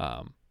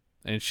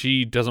 And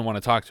she doesn't want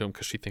to talk to him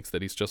because she thinks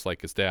that he's just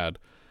like his dad.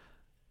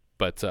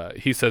 But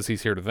he says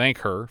he's here to thank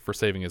her for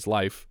saving his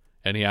life,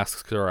 and he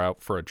asks her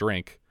out for a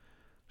drink.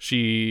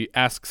 She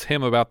asks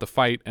him about the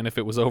fight and if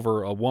it was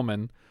over a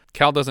woman.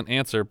 Cal doesn't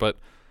answer, but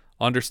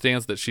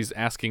understands that she's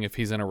asking if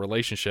he's in a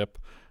relationship,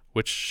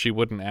 which she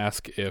wouldn't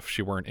ask if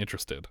she weren't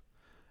interested.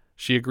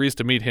 She agrees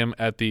to meet him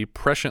at the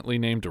presciently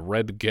named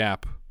Red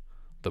Gap,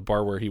 the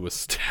bar where he was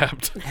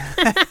stabbed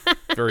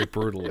very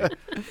brutally.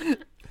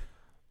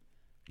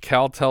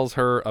 Cal tells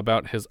her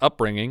about his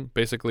upbringing,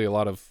 basically a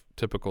lot of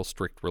typical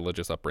strict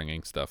religious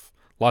upbringing stuff.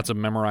 Lots of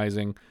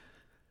memorizing.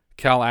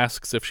 Cal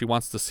asks if she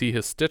wants to see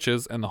his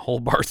stitches, and the whole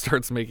bar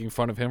starts making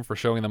fun of him for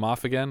showing them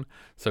off again.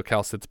 So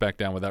Cal sits back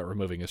down without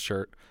removing his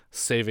shirt,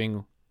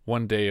 saving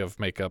one day of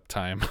makeup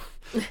time.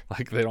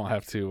 Like they don't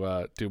have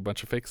to do a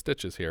bunch of fake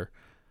stitches here.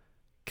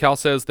 Cal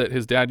says that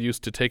his dad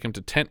used to take him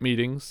to tent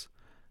meetings,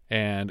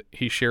 and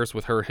he shares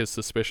with her his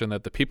suspicion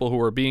that the people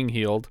who are being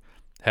healed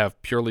have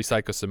purely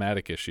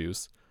psychosomatic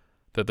issues,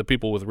 that the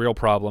people with real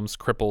problems,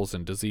 cripples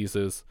and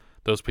diseases,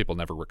 those people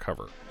never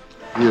recover.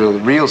 You know, the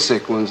real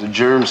sick ones, the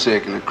germ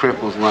sick and the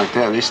cripples like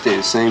that, they stay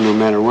the same no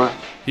matter what.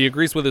 He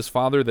agrees with his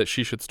father that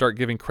she should start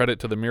giving credit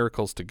to the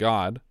miracles to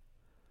God,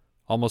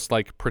 almost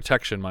like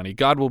protection money.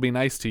 God will be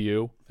nice to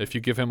you if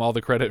you give him all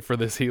the credit for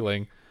this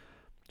healing.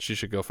 She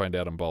should go find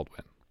Adam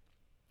Baldwin.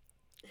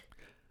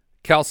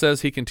 Cal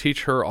says he can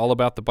teach her all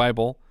about the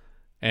Bible,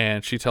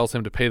 and she tells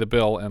him to pay the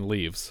bill and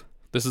leaves.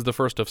 This is the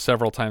first of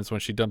several times when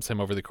she dumps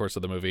him over the course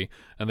of the movie,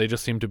 and they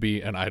just seem to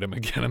be an item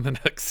again in the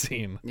next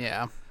scene.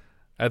 Yeah.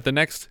 At the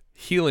next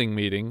healing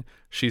meeting,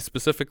 she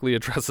specifically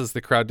addresses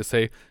the crowd to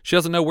say she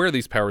doesn't know where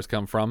these powers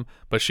come from,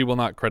 but she will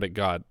not credit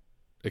God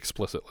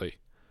explicitly.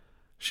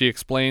 She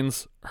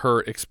explains her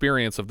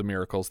experience of the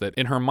miracles, that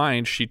in her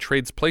mind she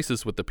trades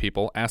places with the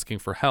people asking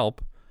for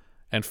help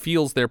and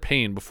feels their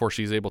pain before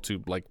she's able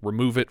to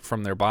remove it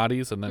from their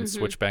bodies and then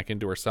switch back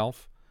into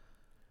herself.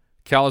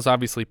 Cal is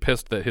obviously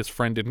pissed that his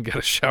friend didn't get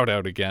a shout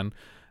out again,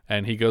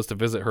 and he goes to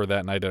visit her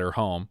that night at her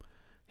home.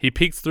 He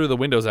peeks through the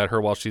windows at her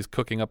while she's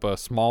cooking up a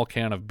small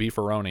can of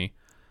beefaroni.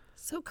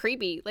 So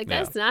creepy.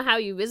 That's not how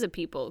you visit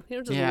people. You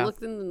don't just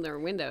look in their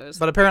windows.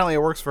 But apparently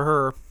it works for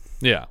her.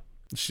 Yeah.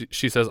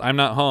 She says, I'm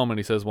not home, and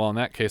he says, well, in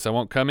that case, I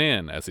won't come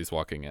in, as he's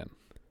walking in.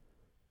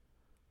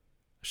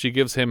 She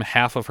gives him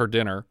half of her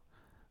dinner,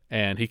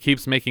 and he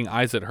keeps making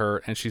eyes at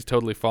her, and she's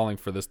totally falling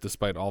for this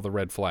despite all the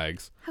red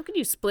flags. How could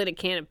you split a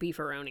can of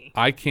beefaroni?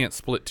 I can't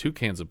split 2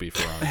 cans of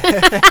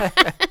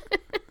beefaroni.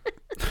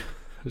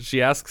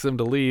 She asks him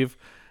to leave,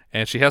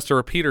 and she has to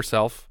repeat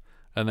herself,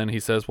 and then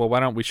he says, well, why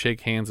don't we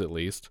shake hands at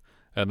least?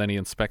 And then he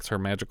inspects her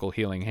magical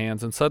healing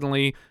hands, and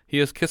suddenly he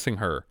is kissing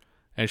her.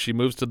 And she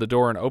moves to the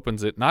door and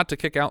opens it, not to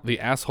kick out the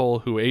asshole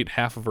who ate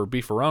half of her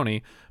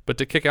beefaroni, but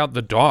to kick out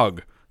the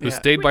dog who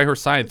stayed by her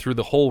side through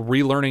the whole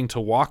relearning to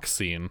walk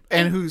scene.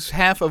 And whose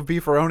half of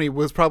beefaroni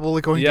was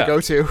probably going to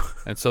go to.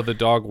 And so the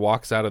dog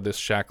walks out of this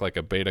shack like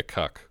a beta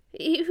cuck.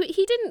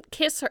 He didn't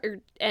kiss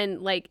her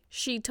and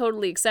she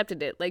totally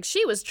accepted it.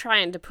 She was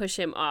trying to push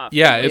him off.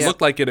 Yeah, it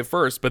looked like it at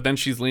first, but then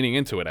she's leaning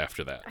into it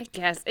after that. I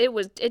guess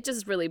it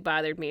just really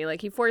bothered me.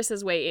 He forced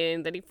his way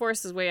in, then he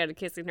forced his way out of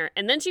kissing her,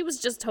 and then she was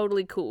just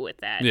totally cool with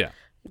that. Yeah.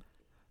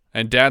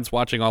 And Dad's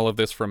watching all of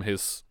this from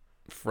his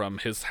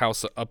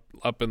house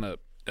up in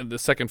the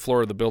second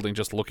floor of the building,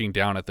 just looking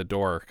down at the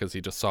door because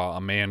he just saw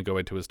a man go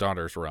into his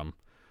daughter's room,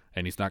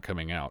 and he's not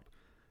coming out.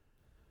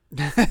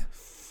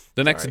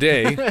 The next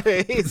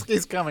day...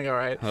 he's coming all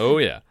right. Oh,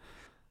 yeah.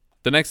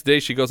 The next day,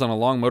 she goes on a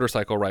long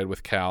motorcycle ride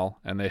with Cal,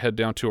 and they head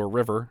down to a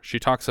river. She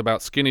talks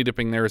about skinny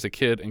dipping there as a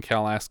kid, and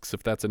Cal asks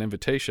if that's an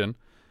invitation.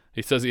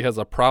 He says he has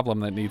a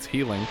problem that needs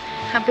healing.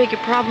 How big a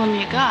problem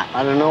you got?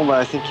 I don't know, but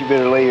I think you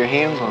better lay your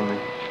hands on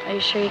me. Are you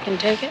sure you can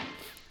take it?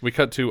 We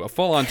cut to a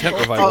full-on tent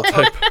revival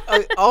type.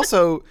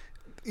 Also,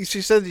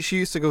 she said that she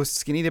used to go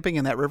skinny dipping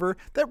in that river.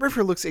 That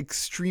river looks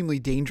extremely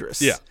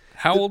dangerous. Yeah.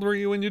 How old were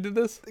you when you did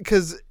this?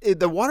 Because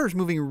the water's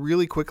moving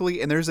really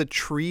quickly, and there's a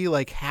tree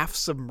like half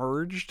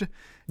submerged.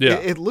 Yeah.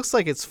 It looks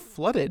like it's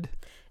flooded.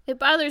 It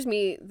bothers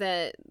me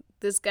that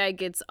this guy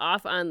gets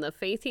off on the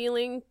faith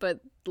healing, but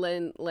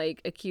then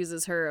like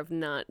accuses her of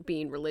not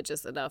being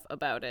religious enough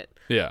about it.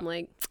 Yeah. I'm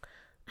like,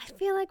 I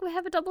feel like we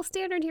have a double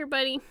standard here,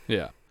 buddy.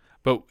 Yeah.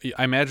 But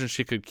I imagine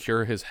she could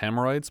cure his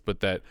hemorrhoids,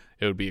 but that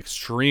it would be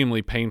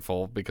extremely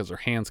painful because her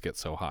hands get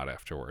so hot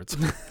afterwards.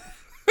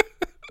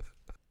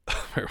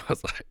 Where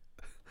was I?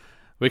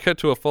 We cut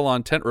to a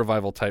full-on tent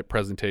revival type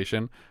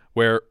presentation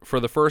where, for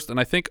the first and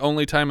I think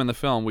only time in the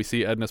film, we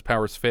see Edna's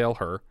powers fail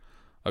her.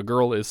 A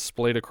girl is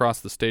splayed across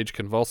the stage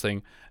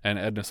convulsing, and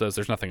Edna says,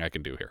 "There's nothing I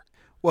can do here."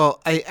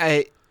 Well,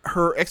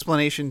 her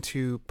explanation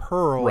to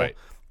Pearl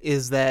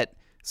is that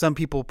some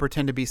people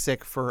pretend to be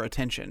sick for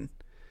attention.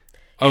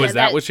 Oh, yeah, is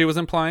that what she was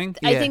implying?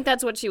 I think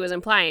that's what she was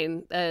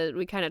implying.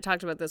 We kind of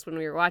talked about this when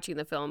we were watching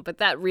the film, but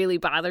that really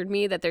bothered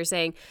me that they're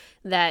saying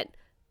that,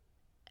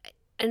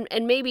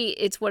 and maybe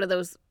it's one of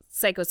those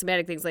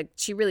psychosomatic things, like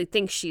she really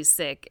thinks she's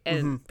sick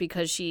and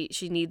because she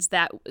needs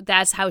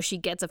that's how she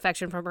gets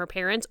affection from her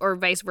parents, or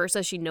vice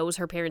versa, she knows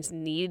her parents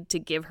need to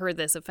give her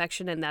this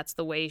affection and that's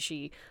the way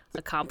she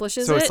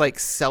accomplishes it. So it's like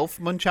self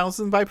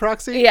Munchausen by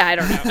proxy? Yeah, I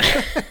don't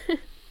know.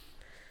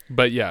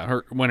 But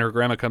yeah, when her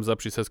grandma comes up,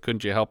 she says,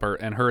 "Couldn't you help her?"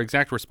 And her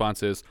exact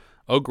response is,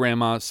 "Oh,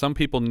 grandma, some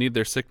people need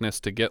their sickness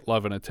to get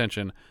love and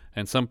attention,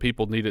 and some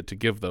people need it to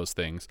give those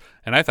things."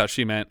 And I thought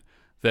she meant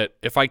that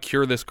if I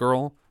cure this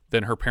girl,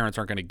 then her parents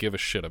aren't going to give a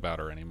shit about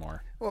her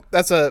anymore. Well,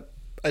 that's a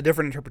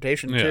different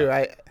interpretation too.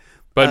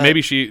 But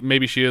maybe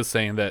she is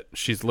saying that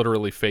she's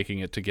literally faking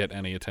it to get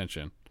any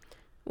attention.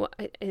 Well,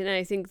 and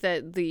I think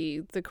that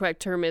the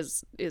correct term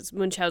is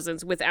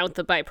Munchausen's without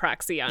the by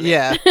proxy on it.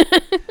 Yeah,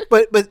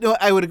 but no,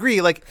 I would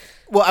agree. Like,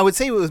 well, I would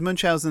say it was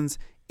Munchausen's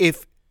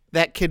if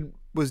that kid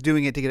was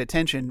doing it to get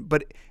attention.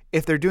 But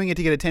if they're doing it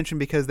to get attention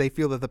because they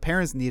feel that the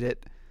parents need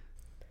it,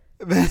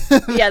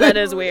 yeah, that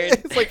is weird.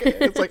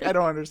 It's like I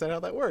don't understand how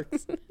that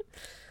works.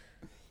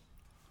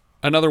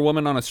 Another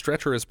woman on a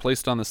stretcher is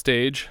placed on the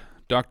stage.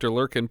 Dr.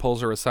 Lurkin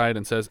pulls her aside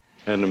and says,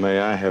 Edna May,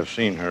 I have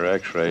seen her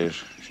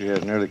x-rays. She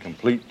has nearly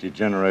complete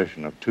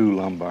degeneration of 2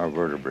 lumbar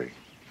vertebrae.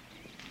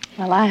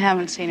 Well, I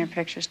haven't seen her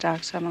pictures,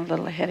 Doc, so I'm a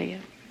little ahead of you.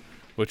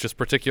 Which is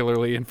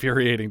particularly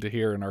infuriating to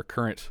hear in our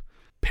current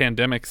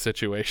pandemic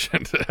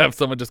situation, to have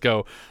someone just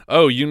go,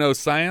 "Oh, you know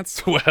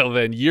science? Well,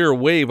 then you're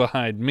way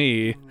behind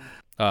me."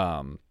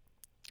 But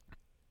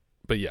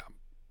yeah.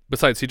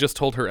 Besides, he just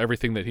told her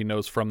everything that he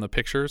knows from the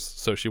pictures,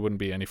 so she wouldn't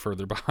be any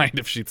further behind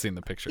if she'd seen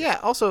the pictures. Yeah,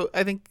 also,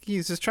 I think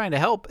he's just trying to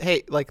help.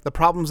 Hey, like, the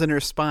problem's in her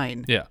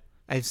spine. Yeah.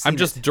 I'm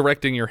just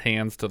directing your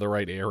hands to the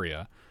right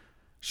area.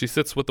 She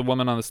sits with the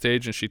woman on the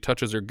stage, and she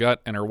touches her gut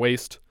and her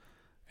waist,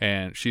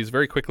 and she's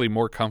very quickly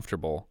more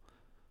comfortable.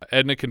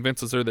 Edna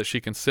convinces her that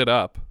she can sit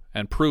up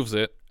and proves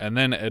it, and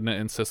then Edna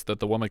insists that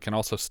the woman can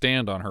also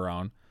stand on her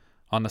own.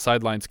 On the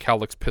sidelines, Cal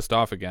looks pissed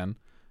off again.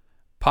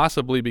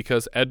 Possibly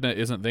because Edna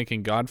isn't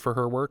thanking God for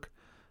her work,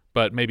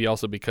 but maybe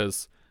also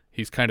because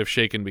he's kind of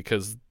shaken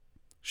because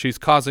she's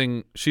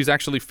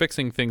actually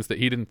fixing things that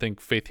he didn't think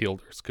faith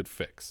healers could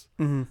fix.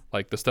 Mm-hmm.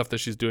 Like the stuff that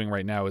she's doing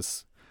right now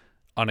is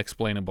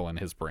unexplainable in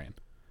his brain.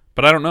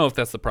 But I don't know if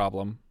that's the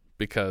problem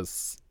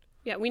because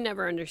yeah, we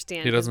never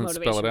understand he doesn't his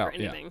motivation spell it out. for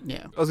anything.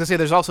 Yeah. I was gonna say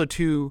there's also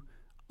 2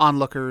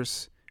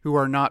 onlookers who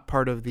are not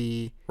part of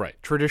the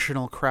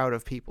traditional crowd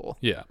of people.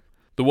 Yeah.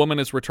 The woman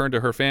is returned to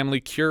her family,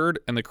 cured,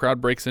 and the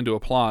crowd breaks into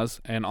applause.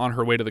 And on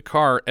her way to the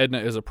car, Edna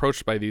is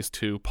approached by these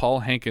 2, Paul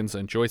Hankins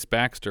and Joyce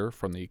Baxter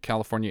from the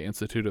California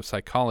Institute of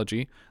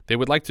Psychology. They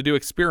would like to do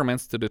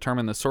experiments to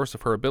determine the source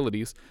of her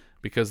abilities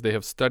because they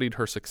have studied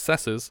her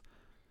successes,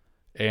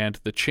 and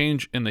the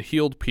change in the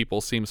healed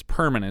people seems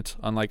permanent,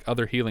 unlike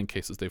other healing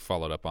cases they've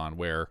followed up on,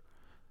 where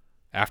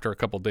after a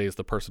couple days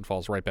the person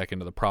falls right back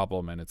into the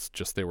problem, and it's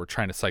just they were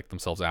trying to psych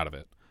themselves out of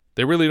it.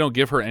 They really don't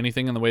give her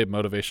anything in the way of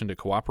motivation to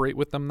cooperate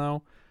with them,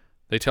 though.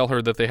 They tell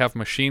her that they have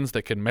machines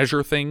that can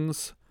measure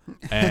things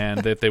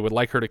and that they would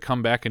like her to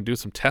come back and do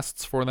some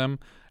tests for them.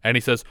 And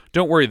he says,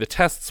 "Don't worry, the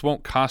tests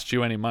won't cost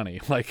you any money.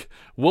 Like,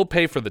 we'll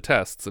pay for the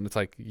tests." And it's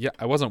like, yeah,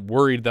 I wasn't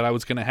worried that I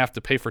was going to have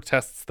to pay for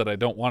tests that I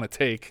don't want to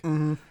take.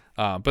 Mm-hmm.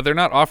 But they're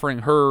not offering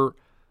her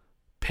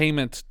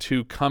payment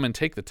to come and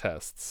take the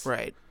tests.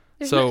 Right.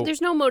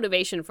 There's no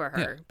motivation for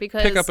her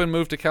because pick up and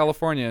move to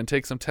California and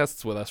take some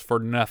tests with us for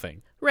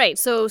nothing. Right.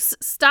 So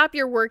stop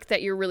your work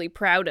that you're really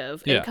proud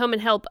of and come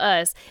and help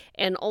us.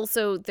 And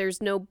also,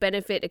 there's no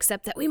benefit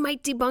except that we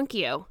might debunk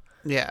you.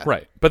 Yeah.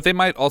 Right. But they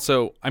might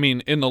also, I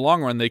mean, in the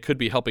long run, they could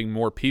be helping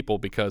more people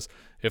because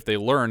if they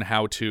learn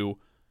how to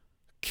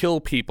kill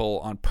people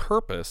on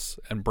purpose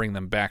and bring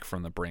them back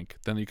from the brink,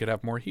 then you could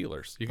have more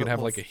healers. You could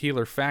have like a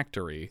healer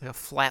factory. Like a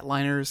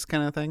flatliners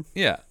kind of thing?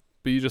 Yeah.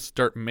 But you just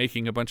start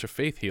making a bunch of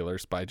faith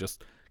healers by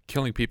just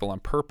killing people on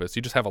purpose.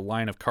 You just have a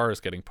line of cars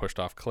getting pushed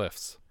off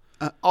cliffs.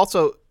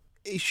 Also,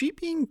 is she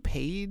being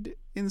paid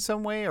in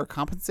some way or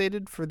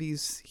compensated for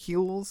these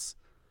heals?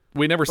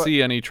 We never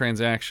see any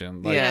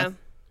transaction. Yeah.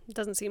 It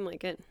doesn't seem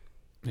like it.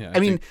 Yeah. I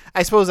mean,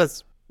 I suppose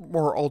that's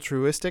more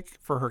altruistic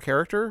for her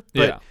character.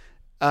 But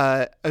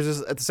I was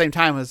just, at the same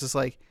time, I was just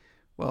like,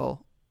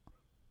 well,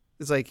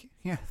 it's like,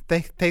 yeah,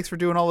 thanks for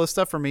doing all this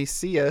stuff for me.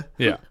 See ya.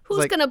 Yeah.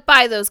 Who's going to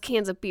buy those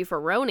cans of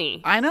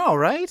beefaroni? I know,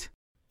 right?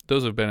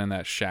 Those have been in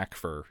that shack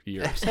for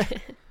years.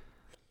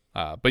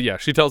 But yeah,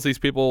 she tells these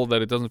people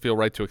that it doesn't feel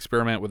right to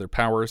experiment with her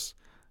powers.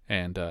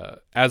 And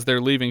as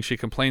they're leaving, she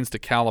complains to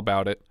Cal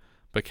about it.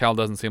 But Cal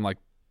doesn't seem like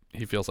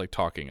he feels like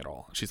talking at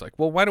all. She's like,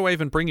 well, why do I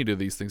even bring you to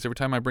these things? Every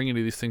time I bring you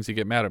to these things, you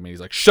get mad at me.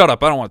 He's like, shut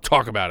up. I don't want to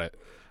talk about it.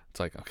 It's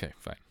like, okay,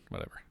 fine,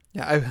 whatever.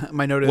 Yeah,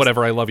 my note is...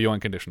 Whatever, I love you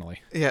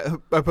unconditionally. Yeah,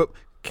 but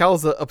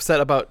Cal's upset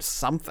about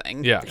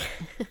something. Yeah.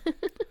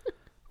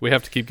 We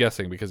have to keep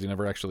guessing because he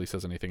never actually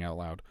says anything out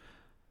loud.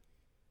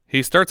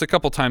 He starts a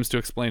couple times to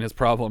explain his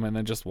problem and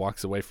then just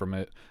walks away from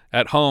it.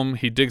 At home,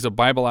 he digs a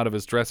Bible out of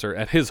his dresser.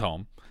 At his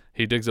home,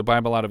 he digs a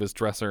Bible out of his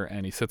dresser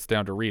and he sits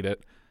down to read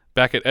it.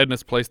 Back at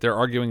Edna's place, they're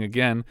arguing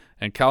again,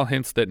 and Cal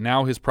hints that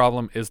now his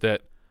problem is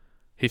that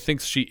he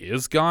thinks she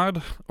is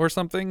God or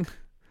something.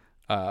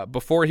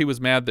 Before he was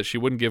mad that she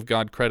wouldn't give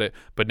God credit,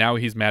 but now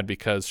he's mad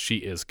because she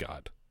is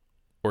God,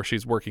 or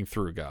she's working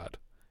through God.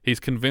 He's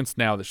convinced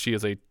now that she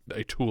is a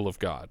tool of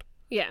God.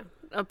 Yeah,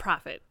 a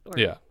prophet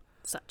or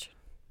such.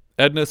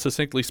 Edna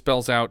succinctly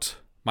spells out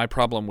my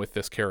problem with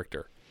this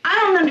character. I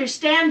don't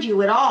understand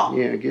you at all.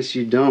 Yeah, I guess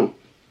you don't.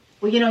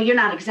 Well, you're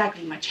not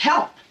exactly much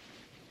help.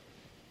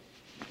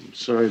 I'm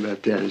sorry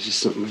about that. It's just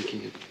something I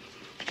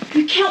can't.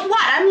 You can't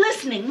what? I'm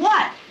listening.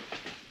 What?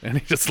 And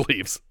he just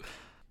leaves.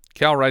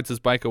 Cal rides his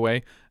bike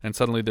away, and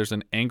suddenly there's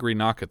an angry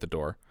knock at the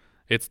door.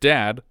 It's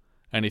Dad,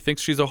 and he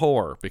thinks she's a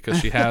whore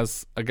because she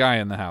has a guy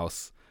in the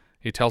house.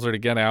 He tells her to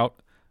get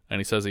out, and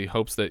he says he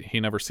hopes that he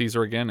never sees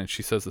her again, and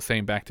she says the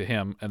same back to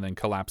him, and then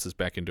collapses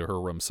back into her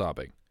room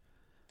sobbing.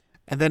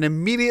 And then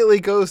immediately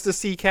goes to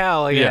see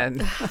Cal again.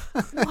 Yeah.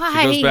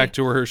 Why? She goes back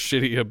to her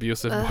shitty,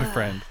 abusive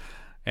boyfriend.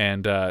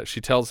 And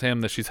she tells him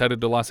that she's headed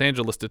to Los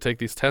Angeles to take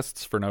these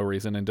tests for no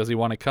reason, and does he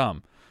want to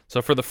come?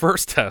 So for the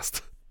first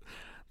test,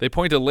 they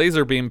point a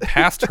laser beam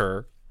past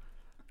her,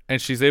 and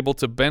she's able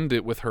to bend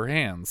it with her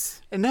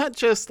hands. And not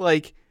just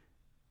like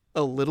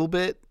a little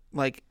bit,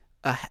 like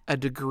a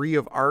degree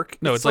of arc.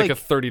 No, it's like a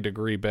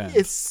 30-degree bend.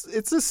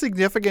 It's a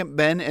significant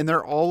bend, and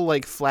they're all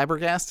like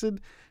flabbergasted.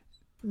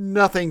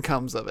 Nothing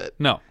comes of it.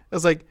 No.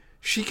 It's like,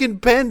 she can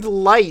bend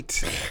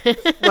light.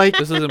 Like,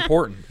 this is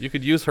important. You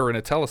could use her in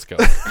a telescope.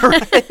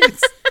 Right?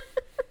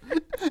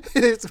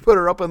 Just put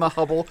her up in the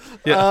Hubble.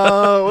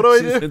 Yeah. What do I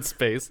She's do? in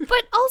space.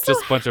 But also,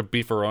 just a bunch of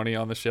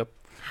beefaroni on the ship.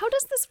 how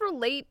does this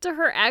relate to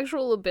her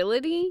actual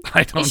ability?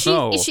 I don't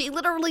know. Is she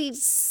literally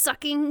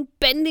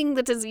bending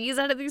the disease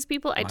out of these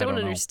people? I don't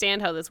know.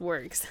 understand how this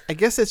works. I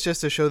guess it's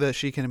just to show that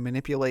she can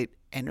manipulate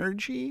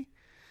energy,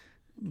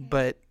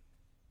 but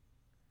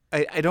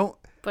I don't.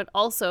 But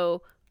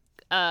also,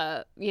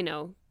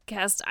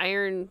 cast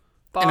iron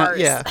bars.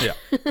 Yeah.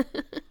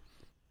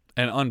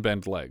 And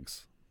unbend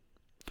legs.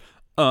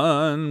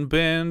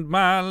 Unbend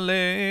my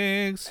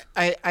legs.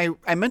 I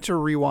meant to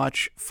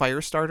rewatch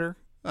Firestarter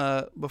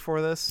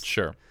before this.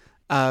 Sure.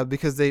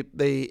 Because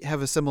they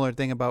have a similar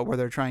thing about where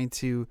they're trying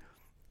to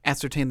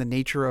ascertain the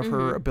nature of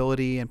her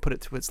ability and put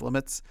it to its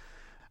limits.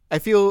 I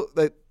feel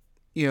that,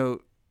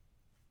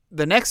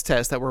 the next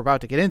test that we're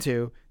about to get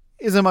into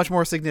is a much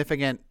more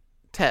significant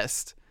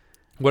test.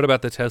 What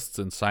about the tests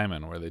in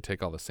Simon where they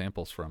take all the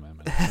samples from him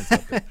and it turns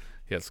out that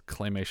he has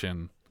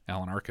claymation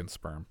Alan Arkin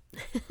sperm?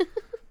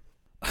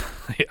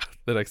 Yeah,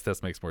 the next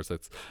test makes more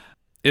sense.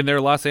 In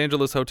their Los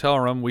Angeles hotel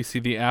room, we see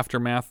the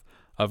aftermath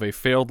of a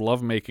failed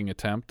lovemaking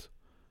attempt.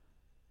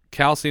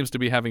 Cal seems to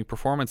be having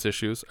performance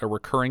issues, a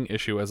recurring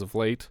issue as of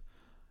late,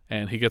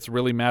 and he gets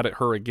really mad at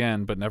her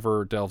again, but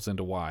never delves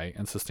into why,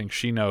 insisting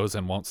she knows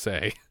and won't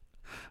say,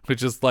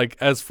 which is like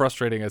as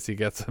frustrating as he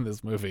gets in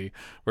this movie,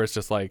 where it's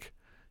just like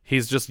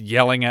he's just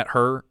yelling at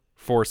her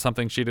for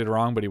something she did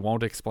wrong, but he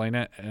won't explain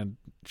it, and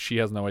she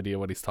has no idea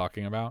what he's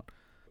talking about.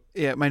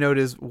 Yeah, my note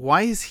is,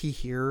 why is he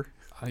here?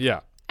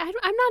 Yeah. I'm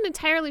not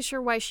entirely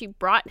sure why she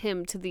brought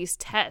him to these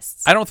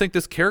tests. I don't think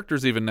this character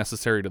is even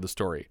necessary to the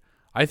story.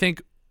 I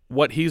think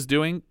what he's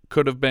doing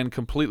could have been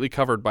completely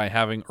covered by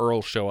having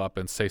Earl show up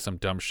and say some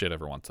dumb shit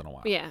every once in a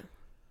while. Yeah.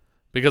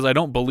 Because I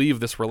don't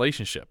believe this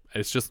relationship.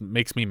 It just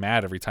makes me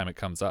mad every time it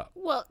comes up.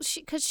 Well,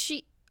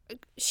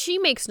 she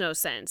makes no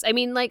sense. I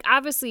mean, like,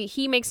 obviously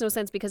he makes no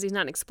sense because he's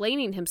not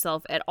explaining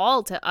himself at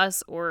all to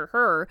us or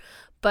her,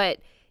 but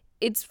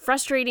it's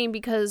frustrating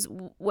because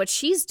what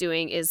she's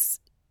doing is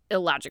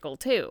illogical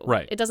too.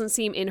 Right. It doesn't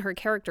seem in her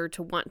character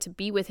to want to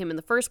be with him in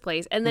the first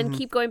place and then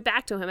keep going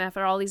back to him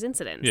after all these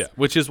incidents. Yeah,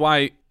 which is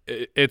why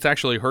it's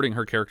actually hurting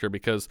her character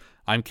because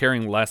I'm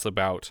caring less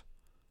about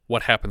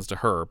what happens to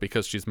her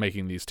because she's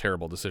making these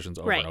terrible decisions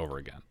over Right. and over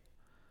again.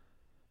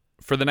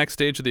 For the next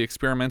stage of the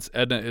experiments,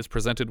 Edna is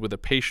presented with a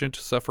patient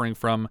suffering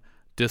from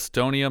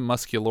dystonia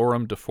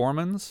musculorum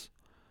deformans.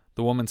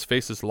 The woman's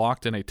face is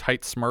locked in a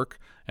tight smirk,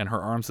 and her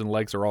arms and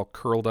legs are all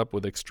curled up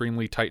with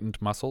extremely tightened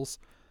muscles.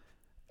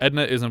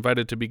 Edna is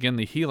invited to begin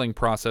the healing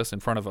process in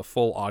front of a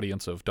full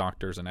audience of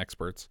doctors and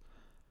experts.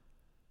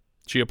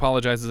 She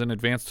apologizes in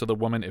advance to the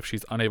woman if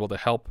she's unable to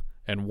help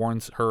and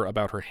warns her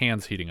about her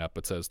hands heating up,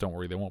 but says, "Don't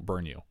worry, they won't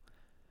burn you."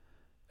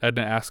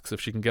 Edna asks if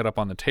she can get up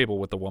on the table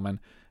with the woman,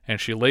 and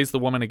she lays the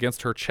woman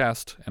against her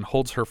chest and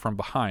holds her from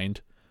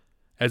behind.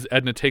 As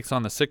Edna takes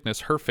on the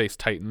sickness, her face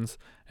tightens,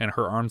 and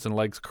her arms and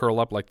legs curl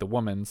up like the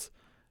woman's,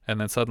 and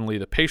then suddenly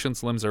the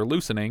patient's limbs are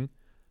loosening,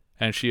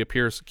 and she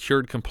appears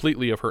cured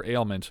completely of her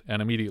ailment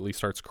and immediately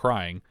starts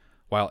crying,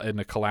 while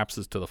Edna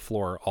collapses to the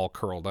floor, all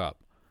curled up.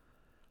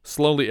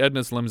 Slowly,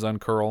 Edna's limbs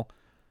uncurl,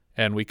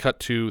 and we cut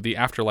to the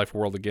afterlife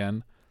world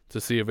again to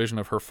see a vision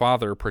of her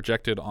father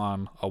projected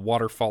on a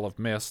waterfall of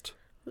mist.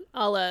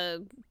 All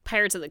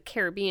Pirates of the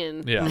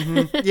Caribbean. Yeah.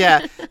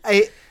 Yeah.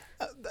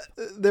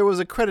 There was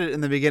a credit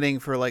in the beginning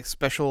for like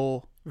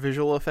special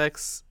visual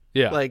effects,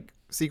 like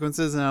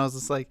sequences, and I was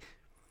just like,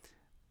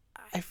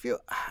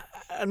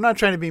 I'm not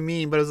trying to be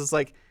mean, but it was just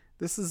like,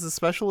 this is as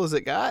special as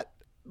it got.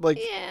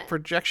 Like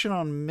projection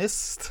on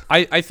mist.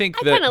 I think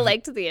I that kind of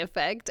liked the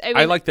effect.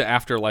 I like the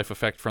afterlife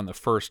effect from the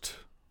first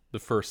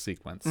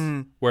sequence,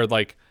 where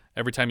like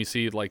every time you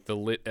see like the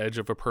lit edge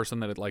of a person,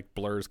 that it like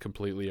blurs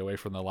completely away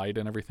from the light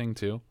and everything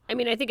too. I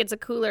mean, I think it's a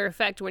cooler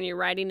effect when you're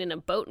riding in a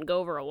boat and go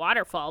over a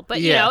waterfall, but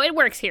you know, it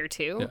works here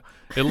too. Yeah.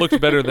 It looked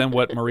better than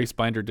what Maurice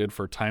Binder did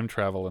for time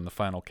travel in the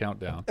final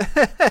countdown.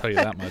 I'll tell you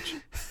that much.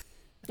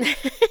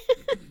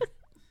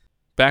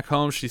 Back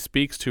home, she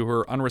speaks to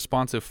her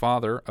unresponsive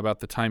father about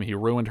the time he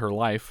ruined her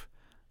life.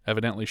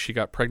 Evidently, she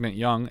got pregnant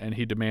young, and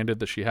he demanded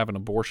that she have an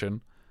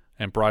abortion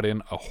and brought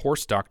in a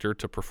horse doctor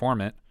to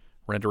perform it,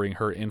 rendering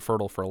her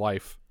infertile for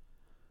life.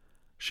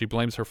 She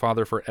blames her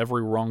father for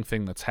every wrong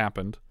thing that's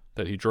happened,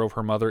 that he drove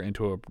her mother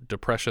into a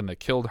depression that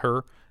killed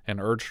her and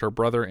urged her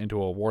brother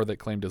into a war that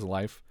claimed his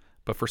life.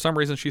 But for some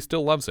reason, she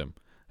still loves him,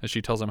 and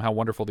she tells him how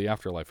wonderful the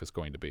afterlife is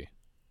going to be.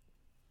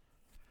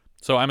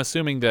 So I'm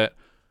assuming that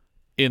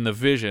in the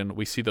vision,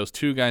 we see those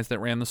two guys that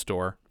ran the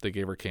store. They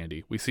gave her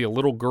candy. We see a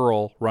little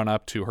girl run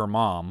up to her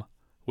mom,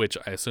 which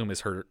I assume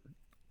is her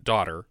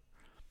daughter,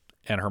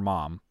 and her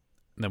mom.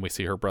 And then we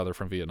see her brother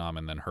from Vietnam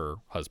and then her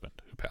husband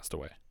who passed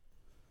away.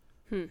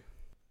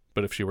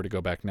 But if she were to go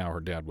back now,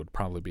 her dad would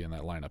probably be in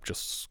that lineup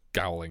just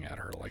scowling at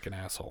her like an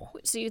asshole.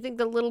 So you think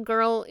the little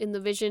girl in the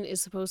vision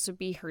is supposed to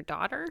be her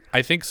daughter?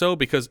 I think so,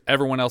 because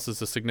everyone else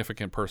is a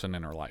significant person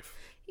in her life.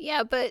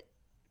 Yeah, but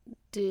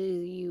do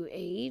you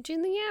age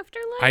in the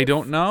afterlife? I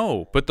don't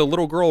know. But the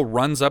little girl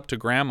runs up to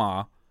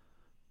Grandma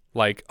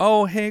like,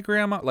 "Oh, hey,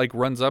 Grandma," like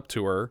runs up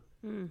to her.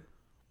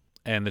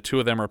 And the two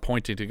of them are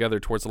pointing together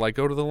towards the light.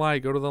 Go to the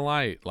light, go to the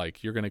light.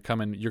 Like, you're going to come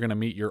and you're going to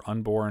meet your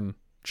unborn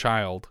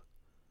child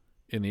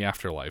in the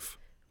afterlife.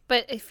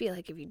 But I feel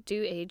like if you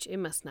do age, it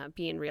must not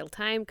be in real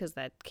time because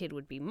that kid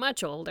would be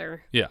much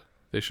older. Yeah,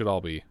 they should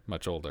all be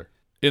much older.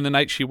 In the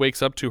night, she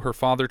wakes up to her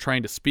father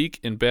trying to speak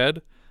in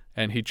bed,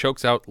 and he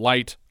chokes out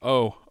light,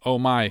 "Oh, oh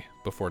my,"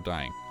 before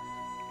dying.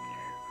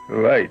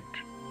 Light.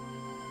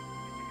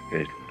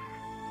 It.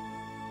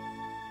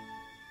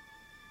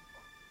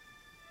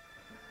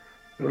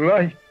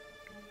 Light.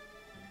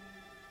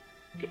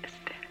 Yes,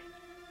 Daddy.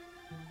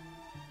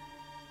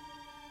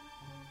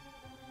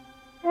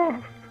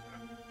 Oh.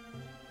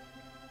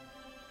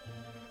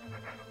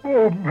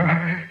 Oh,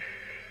 my.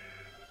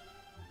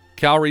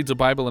 Cal reads a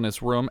Bible in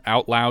his room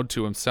out loud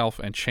to himself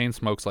and chain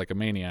smokes like a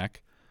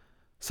maniac.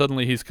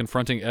 Suddenly, he's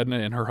confronting Edna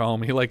in her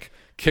home. He, like,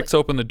 kicks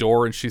open the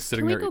door, and she's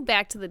sitting there. Can we go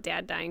back to the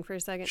dad dying for a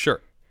second?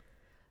 Sure.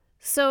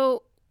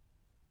 So,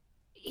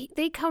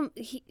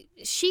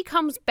 she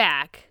comes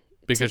back.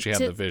 Because she had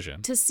the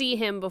vision. To see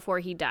him before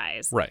he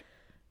dies. Right.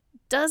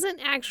 Doesn't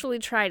actually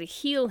try to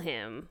heal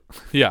him.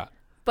 Yeah.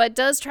 But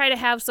does try to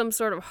have some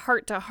sort of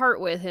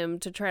heart-to-heart with him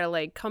to try to,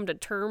 like, come to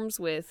terms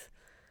with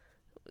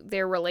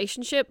their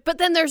relationship. But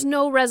then there's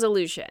no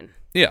resolution.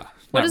 Yeah.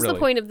 What is the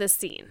point of this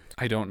scene?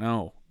 I don't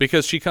know.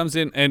 Because she comes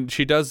in and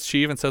she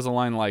even says a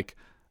line like,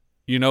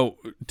 "You know,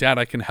 Dad,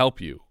 I can help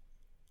you."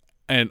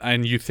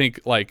 And you think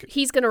like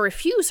he's going to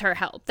refuse her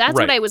help. That's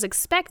right. what I was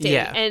expecting.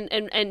 Yeah.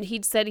 And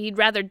he'd said he'd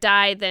rather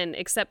die than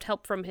accept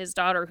help from his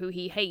daughter who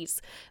he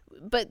hates.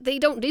 But they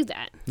don't do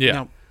that. Yeah.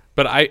 No.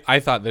 But I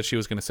thought that she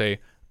was going to say,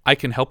 "I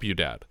can help you,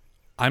 Dad.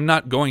 I'm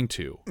not going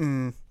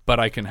to, but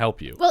I can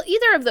help you." Well,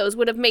 either of those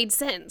would have made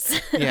sense.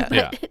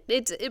 Yeah.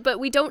 But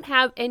we don't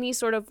have any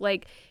sort of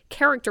like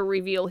character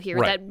reveal here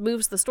Right. that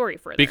moves the story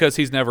further. Because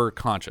he's never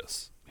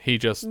conscious. He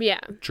just Yeah.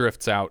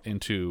 drifts out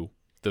into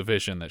the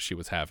vision that she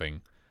was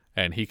having,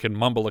 and he can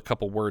mumble a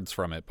couple words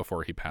from it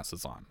before he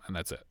passes on, and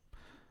that's it.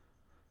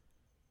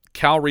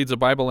 Cal reads a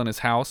Bible in his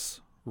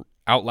house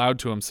out loud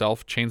to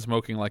himself, chain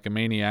smoking like a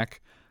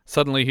maniac.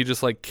 Suddenly, he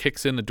just like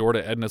kicks in the door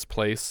to Edna's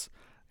place,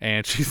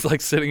 and she's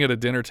like sitting at a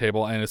dinner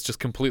table, and it's just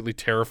completely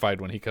terrified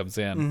when he comes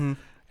in.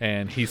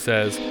 And he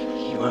says,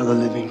 You are the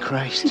living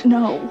Christ.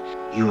 No.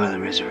 You are the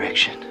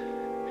resurrection.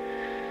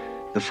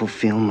 The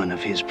fulfillment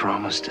of his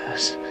promise to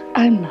us.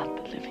 I'm not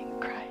the living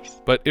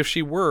Christ. but if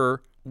she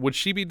were, would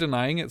she be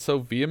denying it so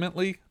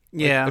vehemently?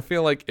 Yeah. I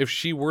feel like if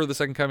she were the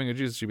second coming of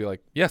Jesus, she'd be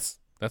like, yes,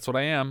 that's what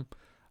I am.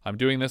 I'm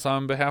doing this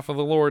on behalf of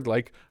the Lord.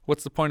 Like,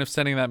 what's the point of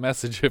sending that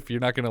message if you're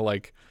not going to,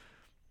 like,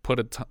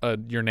 put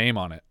your name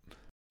on it?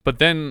 But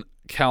then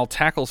Cal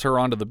tackles her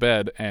onto the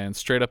bed and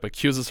straight up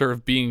accuses her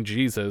of being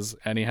Jesus,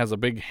 and he has a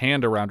big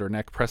hand around her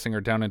neck, pressing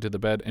her down into the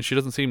bed, and she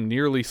doesn't seem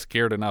nearly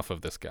scared enough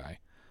of this guy.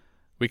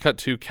 We cut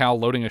to Cal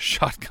loading a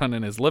shotgun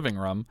in his living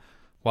room,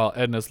 while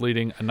Edna's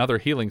leading another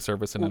healing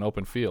service in an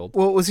open field.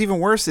 Well, what's even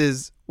worse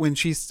is when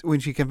she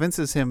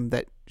convinces him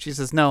that she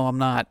says, "No, I'm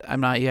not.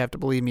 You have to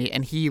believe me,"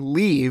 and he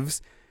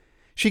leaves.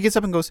 She gets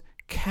up and goes,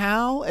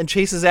 "Cal," and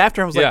chases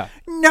after him. I was like,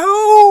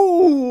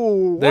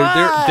 "No,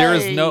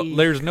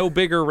 there's no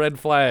bigger red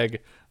flag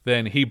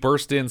than he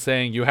burst in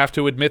saying, 'You have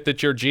to admit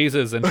that you're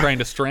Jesus,' and trying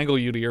to strangle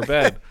you to your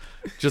bed.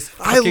 Just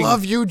I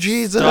love you,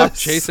 Jesus. Stop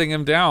chasing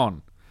him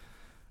down."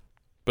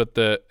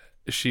 But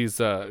she's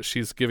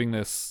giving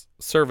this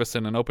service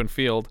in an open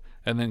field,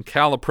 and then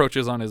Cal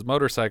approaches on his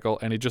motorcycle,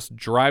 and he just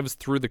drives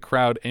through the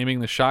crowd,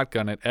 aiming the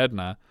shotgun at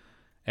Edna.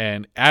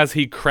 And as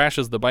he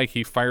crashes the bike,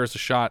 he fires a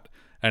shot,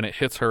 and it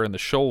hits her in the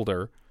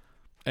shoulder,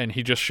 and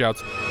he just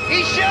shouts,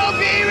 "He shall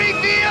be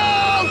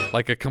revealed!"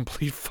 like a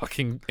complete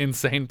fucking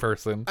insane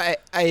person.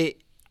 I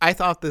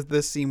thought that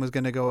this scene was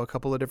going to go a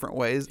couple of different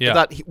ways. Yeah. I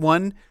thought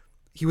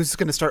he was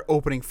going to start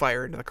opening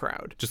fire into the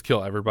crowd. Just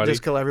kill everybody.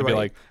 Just kill everybody. Be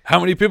like, how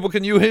many people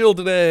can you heal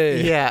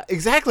today? Yeah,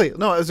 exactly.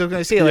 No, I was going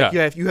to say, like,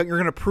 Yeah. if you're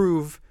going to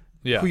prove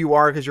who you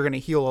are because you're going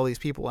to heal all these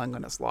people I'm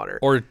going to slaughter.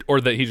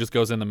 Or that he just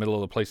goes in the middle of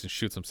the place and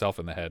shoots himself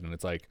in the head, and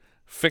it's like,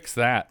 fix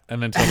that,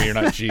 and then tell me you're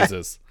not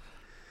Jesus.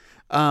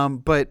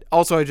 But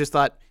also I just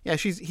thought,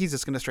 he's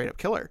just going to straight up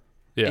kill her.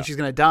 Yeah. And she's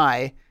going to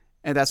die,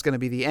 and that's going to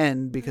be the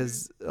end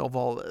because of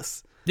all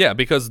this. Yeah,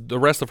 because the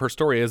rest of her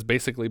story has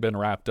basically been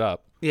wrapped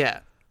up. Yeah.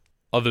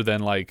 Other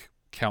than, like,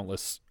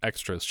 countless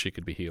extras she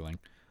could be healing.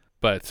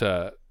 But,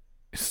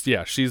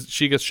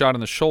 she gets shot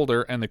in the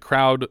shoulder, and the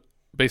crowd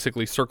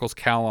basically circles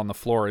Cal on the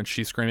floor, and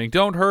she's screaming,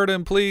 "Don't hurt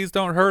him, please,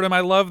 don't hurt him.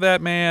 I love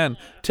that man.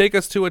 Take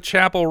us to a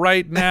chapel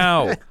right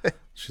now."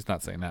 She's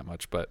not saying that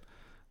much, but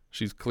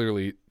she's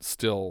clearly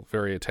still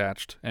very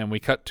attached. And we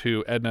cut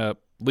to Edna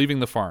leaving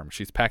the farm.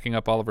 She's packing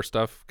up all of her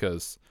stuff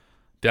because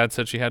Dad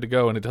said she had to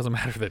go, and it doesn't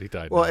matter that he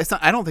died. Well, now. it's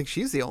not. I don't think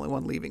she's the only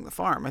one leaving the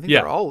farm. I think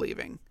they're all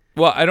leaving.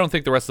 Well, I don't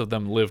think the rest of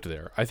them lived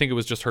there. I think it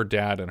was just her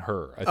dad and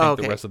her. I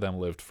think the rest of them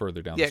lived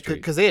further down the street. Yeah,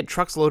 because they had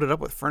trucks loaded up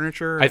with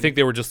furniture. I think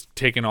they were just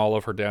taking all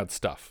of her dad's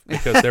stuff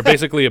because they're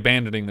basically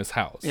abandoning this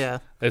house. Yeah.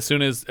 As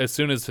soon as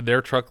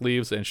their truck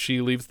leaves and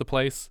she leaves the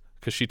place,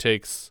 because she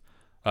takes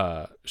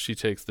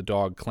the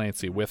dog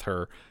Clancy with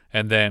her,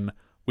 and then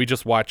we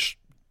just watch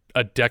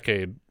a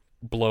decade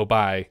blow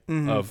by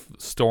of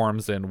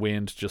storms and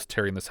wind just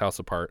tearing this house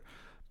apart.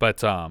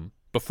 But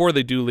before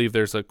they do leave,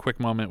 there's a quick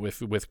moment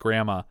with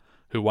Grandma,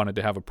 who wanted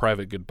to have a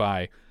private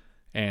goodbye,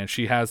 and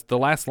she has the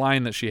last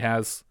line that she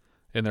has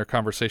in their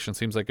conversation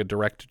seems like a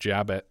direct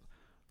jab at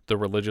the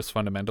religious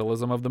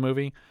fundamentalism of the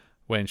movie,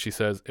 when she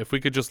says, "If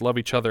we could just love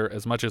each other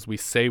as much as we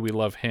say we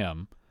love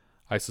him,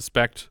 I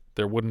suspect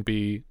there wouldn't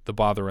be the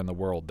bother in the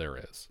world there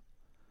is."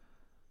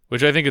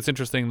 Which I think it's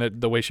interesting that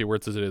the way she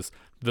words it is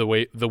the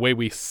way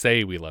we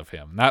say we love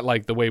him, not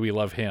like the way we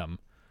love him.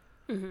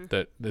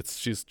 Mm-hmm.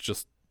 She's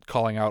just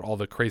calling out all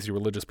the crazy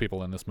religious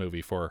people in this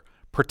movie for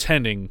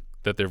pretending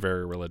that they're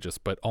very religious,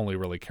 but only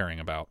really caring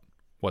about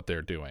what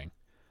they're doing.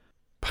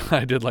 But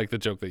I did like the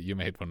joke that you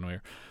made when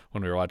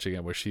we were watching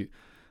it, where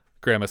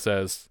Grandma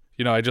says,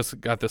 "I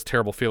just got this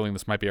terrible feeling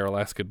this might be our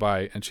last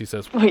goodbye," and she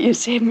says, "Will you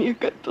save me a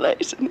good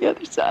place on the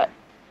other side?"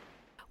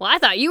 Well, I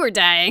thought you were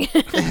dying.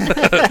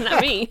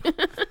 Not me.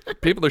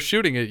 People are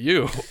shooting at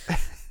you.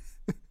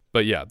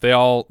 But yeah, they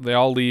all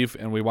leave,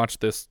 and we watch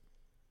this.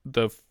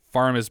 The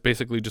farm is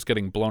basically just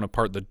getting blown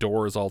apart. The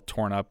door is all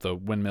torn up. The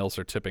windmills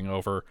are tipping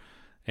over,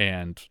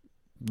 and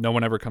no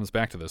one ever comes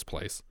back to this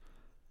place.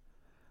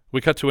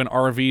 We cut to an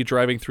RV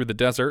driving through the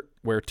desert,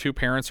 where two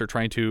parents are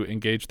trying to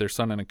engage their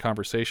son in a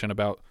conversation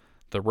about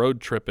the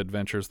road trip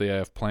adventures they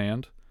have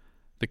planned.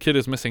 The kid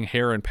is missing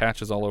hair and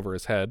patches all over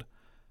his head.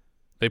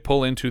 They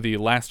pull into the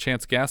Last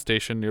Chance gas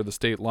station near the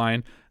state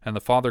line, and the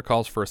father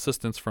calls for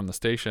assistance from the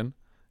station,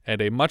 and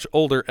a much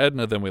older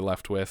Edna than we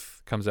left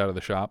with comes out of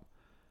the shop.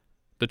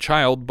 The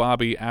child,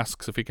 Bobby,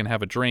 asks if he can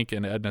have a drink,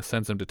 and Edna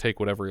sends him to take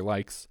whatever he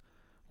likes.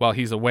 While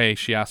he's away,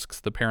 she asks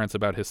the parents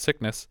about his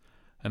sickness,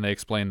 and they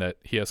explain that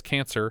he has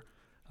cancer,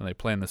 and they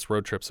plan this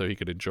road trip so he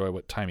could enjoy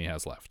what time he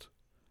has left.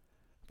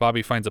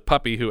 Bobby finds a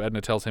puppy who Edna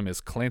tells him is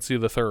Clancy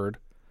III,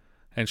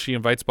 and she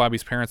invites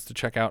Bobby's parents to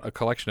check out a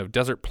collection of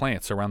desert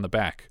plants around the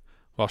back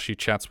while she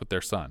chats with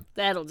their son.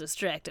 That'll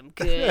distract him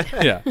good.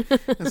 Yeah.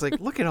 It's like,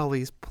 look at all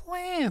these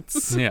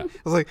plants. Yeah. I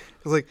was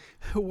like,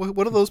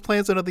 what are those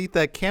plants underneath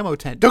that camo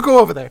tent? Don't go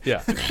over there.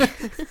 Yeah.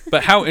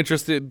 But how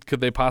interested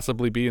could they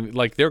possibly be in,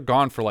 like, they're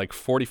gone for like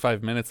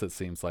 45 minutes, it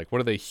seems like. What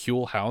are they,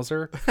 Huell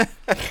Hauser?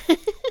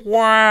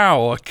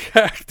 Wow, a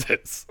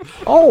cactus.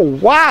 Oh,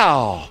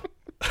 wow.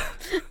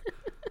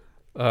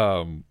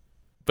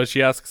 But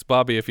she asks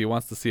Bobby if he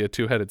wants to see a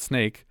two-headed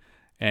snake,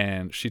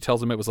 and she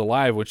tells him it was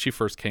alive when she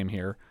first came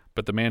here,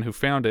 but the man who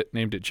found it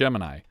named it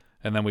Gemini.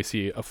 And then we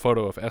see a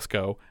photo of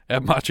Esco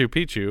at Machu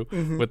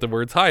Picchu with the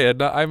words, "Hi,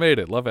 Edna, I made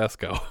it. Love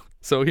Esco."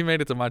 So he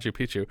made it to Machu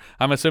Picchu.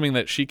 I'm assuming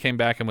that she came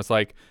back and was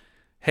like,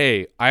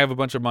 "Hey, I have a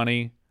bunch of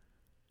money.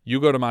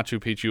 You go to Machu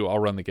Picchu. I'll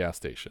run the gas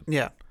station."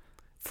 Yeah.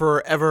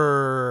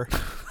 Forever.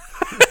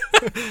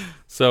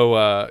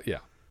 So, yeah.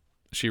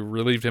 She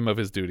relieved him of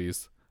his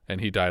duties, and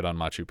he died on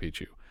Machu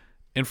Picchu.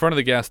 In front of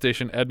the gas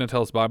station, Edna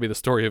tells Bobby the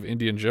story of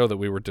Indian Joe that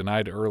we were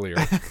denied earlier.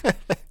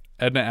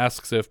 Edna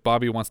asks if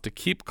Bobby wants to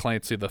keep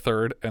Clancy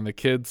III, and the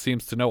kid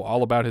seems to know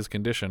all about his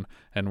condition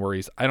and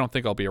worries, "I don't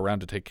think I'll be around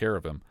to take care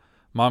of him."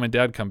 Mom and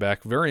Dad come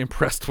back very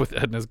impressed with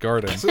Edna's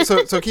garden.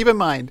 So keep in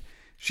mind,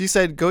 she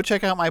said, "Go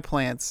check out my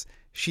plants."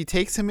 She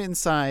takes him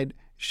inside,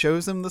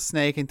 shows him the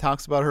snake, and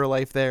talks about her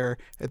life there.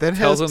 And then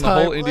tells him the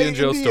whole Indian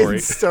Joe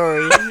story.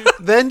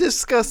 Then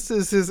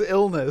discusses his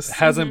illness.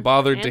 Hasn't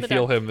bothered to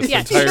heal him this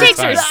entire she takes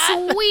time.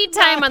 her sweet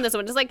time on this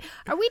one. Just like,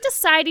 are we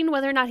deciding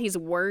whether or not he's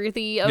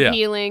worthy of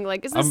healing?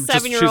 Like, is this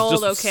 7-year-old she's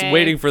just okay?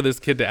 waiting for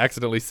this kid to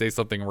accidentally say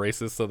something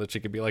racist so that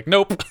she could be like,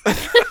 "Nope."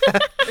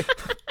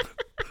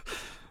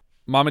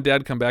 Mom and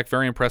Dad come back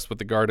very impressed with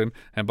the garden,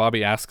 and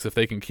Bobby asks if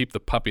they can keep the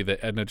puppy that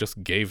Edna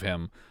just gave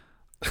him.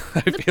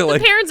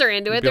 The parents are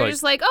into it. They're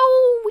just like,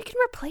 "Oh, we can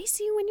replace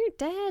you when you're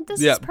dead.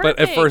 This is perfect."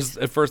 But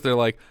at first they're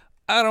like,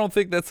 "I don't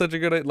think that's such a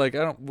good idea. Like,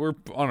 we're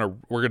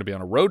going to be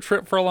on a road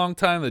trip for a long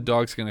time. The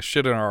dog's going to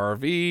shit in our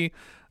RV.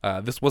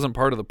 This wasn't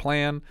part of the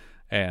plan."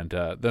 And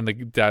then the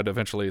dad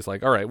eventually is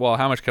like, "All right, well,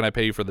 how much can I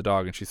pay you for the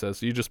dog?" And she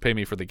says, "You just pay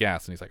me for the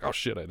gas." And he's like, "Oh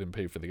shit, I didn't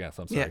pay you for the gas.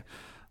 I'm sorry.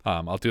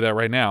 I'll do that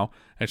right now."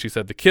 And she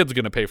said, "The kid's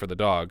going to pay for the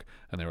dog."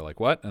 And they were like,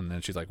 "What?" And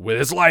then she's like, "With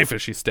his life,"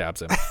 as she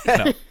stabs him.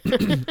 No.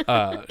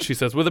 She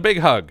says, "With a big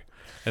hug."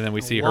 And then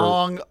we see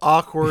long,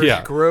 awkward,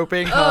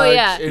 groping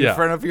hug in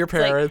front of your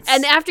parents. Like,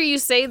 and after you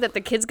say that the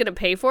kid's going to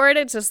pay for it,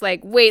 it's just like,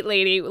 wait,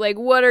 lady, like,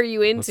 what are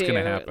you into? What's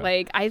gonna happen?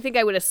 Like, I think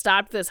I would have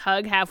stopped this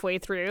hug halfway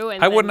through.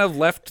 And I wouldn't have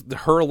left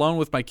her alone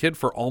with my kid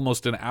for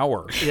almost an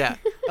hour. Yeah.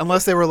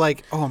 Unless they were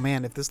like, "Oh,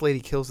 man, if this lady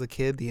kills the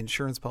kid, the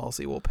insurance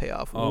policy will pay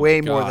off Oh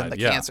way my more God, than the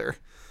yeah. cancer."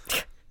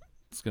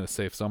 It's going to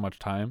save so much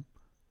time.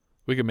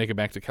 We could make it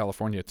back to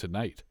California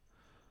tonight.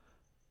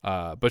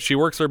 But she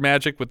works her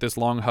magic with this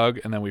long hug,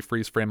 and then we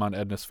freeze frame on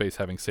Edna's face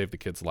having saved the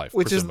kid's life,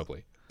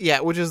 presumably.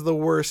 Which is the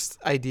worst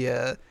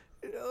idea.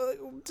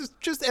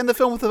 Just end the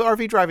film with the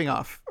RV driving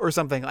off or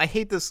something. I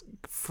hate this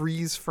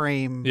freeze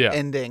frame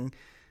ending.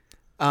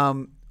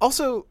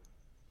 Also,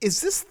 is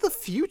this the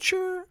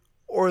future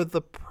or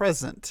the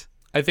present?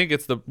 I think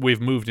we've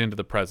moved into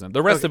the present.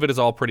 The rest of it is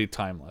all pretty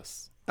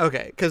timeless.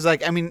 Okay, because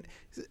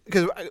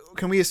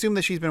can we assume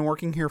that she's been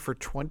working here for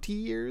 20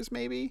 years,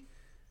 maybe?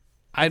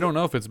 I don't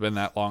know if it's been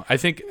that long. I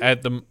think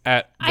at the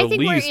I think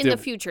least we're in the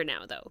future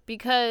now, though,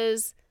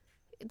 because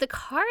the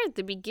car at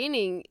the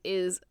beginning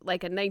is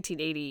like a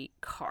 1980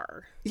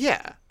 car.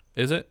 Yeah.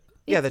 Is it?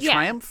 Yeah, the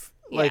Triumph.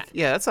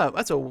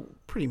 That's a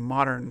pretty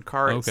modern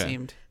car. It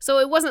seemed. So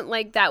it wasn't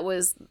like that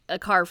was a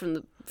car from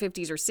the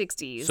 50s or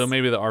 60s. So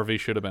maybe the RV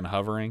should have been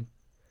hovering.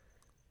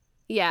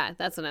 Yeah,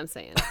 that's what I'm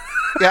saying.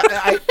 Yeah,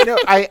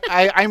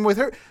 I'm with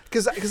her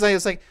because I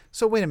was like,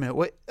 so wait a minute,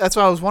 what? That's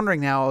what I was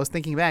wondering. Now I was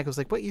thinking back. I was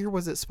like, what year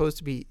was it supposed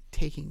to be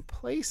taking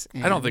place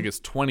in? I don't think it's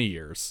 20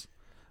 years,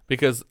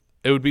 because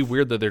it would be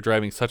weird that they're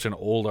driving such an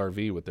old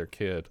RV with their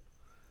kid.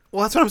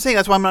 Well, that's what I'm saying.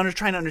 That's why I'm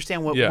trying to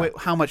understand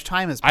how much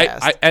time has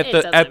passed.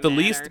 At the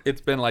least,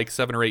 it's been like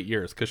 7 or 8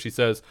 years, because she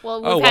says,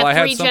 "Well, we've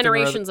had 3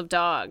 generations of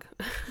dog."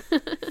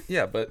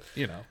 Yeah, but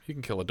you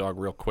can kill a dog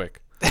real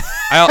quick.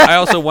 I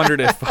also wondered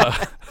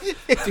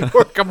if you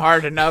work them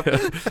hard enough,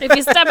 if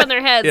you step on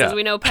their heads, as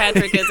we know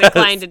Patrick is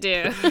inclined to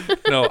do.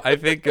 No, I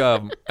think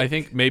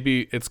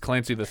maybe it's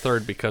Clancy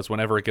III, because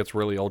whenever it gets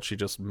really old, she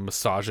just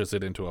massages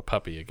it into a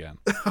puppy again.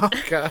 Oh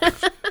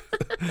gosh.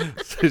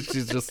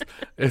 She's just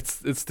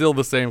it's still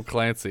the same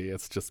Clancy.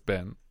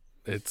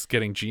 It's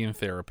getting gene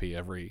therapy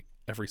every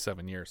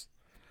 7 years.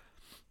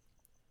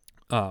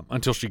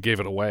 Until she gave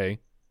it away.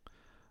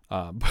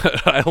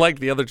 But I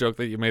like the other joke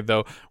that you made,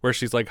 though, where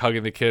she's like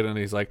hugging the kid and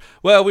he's like,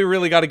 "Well, we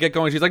really got to get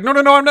going." She's like, No,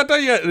 I'm not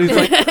done yet. And he's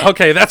like,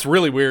 "Okay, that's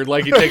really weird."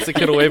 Like, he takes the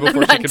kid away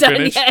before she can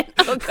finish. Yet.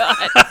 Oh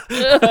God.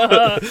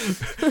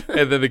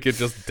 And then the kid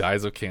just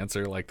dies of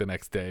cancer like the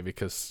next day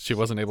because she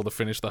wasn't able to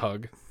finish the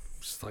hug.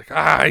 She's like,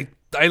 I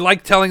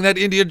like telling that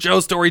Indian Joe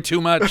story too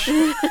much.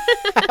 Why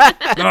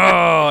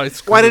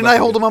didn't I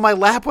hold him on my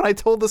lap when I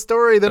told the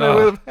story? Then I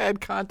would have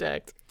had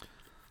contact.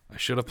 I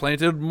should have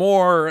planted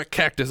more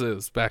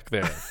cactuses back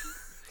there.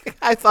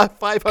 I thought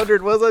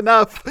 500 was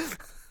enough.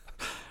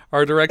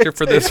 Our director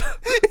for this...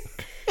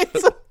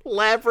 It's a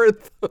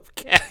labyrinth of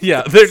cats.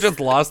 Yeah, they're just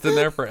lost in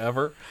there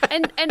forever.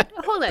 And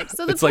hold on.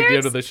 So the It's like the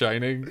end parents, of The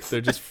Shining.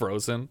 They're just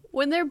frozen.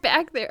 when they're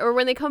back there, or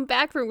when they come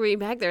back from being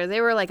back there,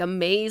 they were like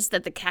amazed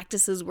that the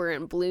cactuses were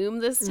in bloom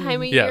this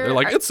time of year. Yeah, they're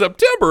like, it's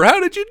September. How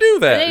did you do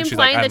that? they And she's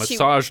like, implying I that she-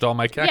 massaged all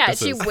my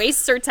cactuses. Yeah, she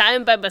wastes her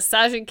time by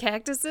massaging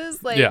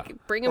cactuses. Like, Yeah.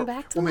 bring them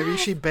back to Well, maybe life.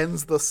 she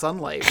bends the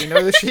sunlight. We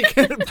know that she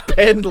can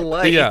bend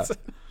light. Yeah.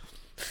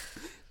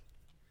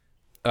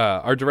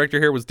 Our director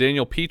here was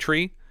Daniel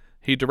Petrie.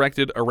 He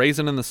directed A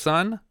Raisin in the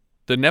Sun,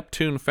 The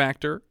Neptune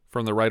Factor,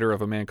 from the writer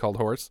of A Man Called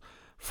Horse,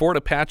 Fort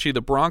Apache,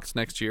 The Bronx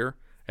next year,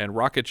 and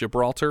Rocket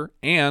Gibraltar,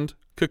 and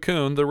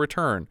Cocoon, The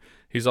Return.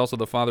 He's also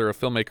the father of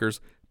filmmakers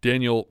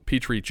Daniel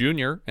Petrie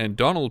Jr. and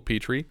Donald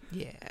Petrie.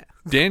 Yeah.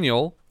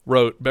 Daniel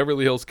wrote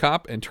Beverly Hills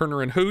Cop and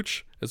Turner and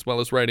Hooch, as well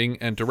as writing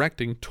and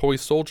directing Toy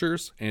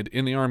Soldiers and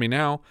In the Army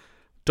Now.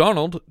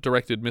 Donald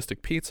directed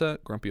Mystic Pizza,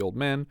 Grumpy Old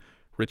Men,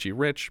 Richie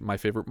Rich, My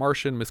Favorite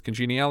Martian, Miss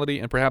Congeniality,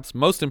 and perhaps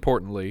most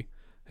importantly,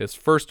 his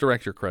first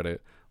director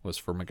credit was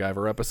for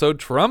MacGyver episode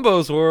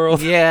Trumbo's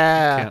World.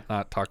 Yeah. Can't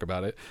not talk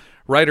about it.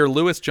 Writer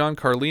Louis John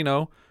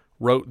Carlino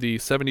wrote the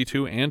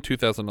 72 and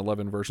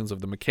 2011 versions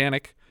of The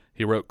Mechanic.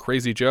 He wrote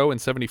Crazy Joe in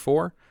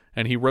 74,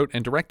 and he wrote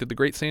and directed The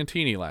Great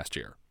Santini last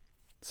year.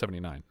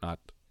 79, not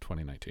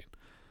 2019.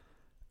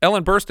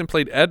 Ellen Burstyn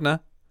played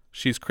Edna.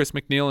 She's Chris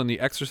McNeil in The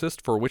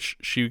Exorcist, for which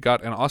she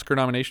got an Oscar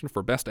nomination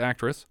for Best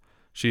Actress.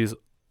 She's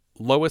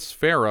Lois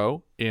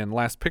Farrow in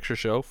Last Picture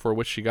Show, for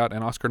which she got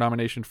an Oscar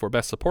nomination for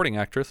Best Supporting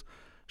Actress.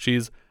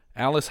 She's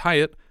Alice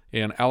Hyatt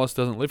in Alice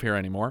Doesn't Live Here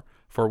Anymore,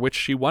 for which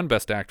she won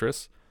Best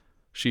Actress.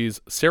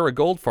 She's Sarah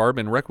Goldfarb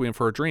in Requiem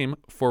for a Dream,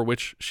 for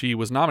which she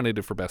was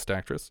nominated for Best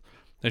Actress.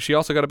 And she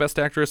also got a Best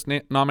Actress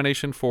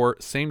nomination for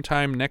Same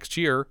Time Next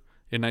Year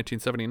in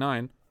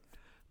 1979,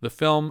 the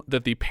film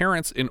that the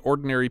parents in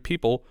Ordinary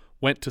People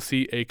went to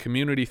see a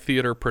community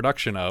theater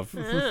production of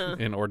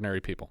in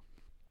Ordinary People.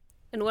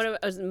 And one of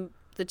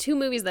the two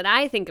movies that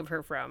I think of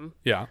her from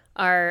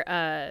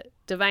are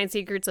Divine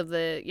Secrets of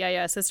the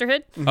Yaya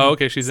Sisterhood. Oh,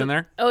 okay, she's in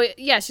there? Oh,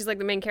 yeah, she's like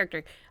the main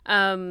character.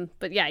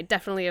 But yeah,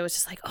 I was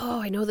just like,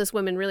 oh, I know this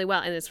woman really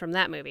well, and it's from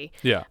that movie.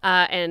 Yeah.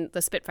 And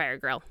The Spitfire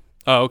Girl.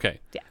 Oh, okay.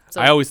 Yeah. So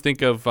I always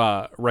think of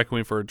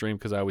Requiem for a Dream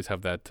because I always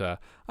have that,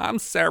 I'm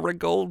Sarah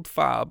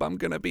Goldfarb, I'm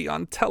going to be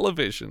on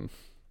television.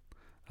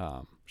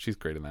 She's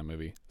great in that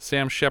movie.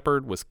 Sam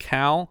Shepard was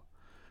Cal.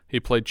 He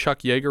played Chuck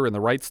Yeager in The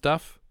Right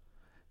Stuff.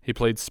 He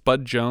played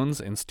Spud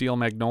Jones in Steel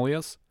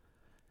Magnolias.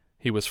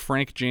 He was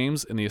Frank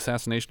James in The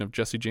Assassination of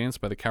Jesse James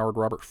by the coward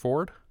Robert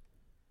Ford.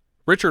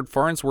 Richard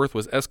Farnsworth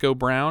was Esco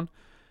Brown.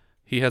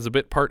 He has a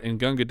bit part in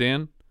Gunga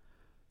Din.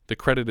 The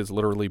credit is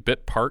literally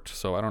bit part,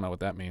 so I don't know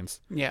what that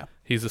means. Yeah.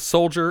 He's a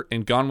soldier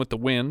in Gone with the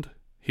Wind.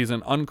 He's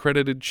an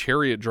uncredited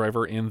chariot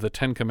driver in The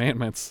Ten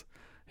Commandments.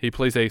 He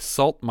plays a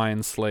salt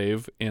mine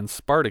slave in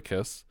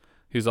Spartacus.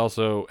 He's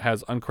also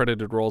has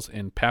uncredited roles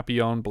in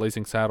Papillon,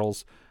 Blazing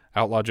Saddles,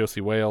 Outlaw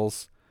Josie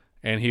Wales,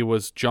 and he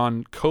was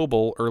John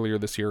Coble earlier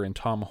this year in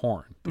Tom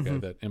Horn, the guy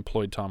that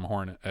employed Tom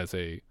Horn as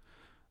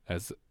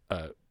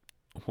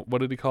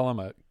what did he call him?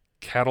 A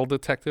cattle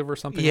detective or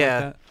something like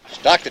that?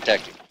 Stock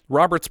detective.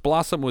 Roberts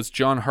Blossom was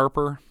John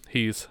Harper.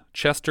 He's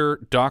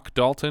Chester Doc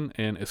Dalton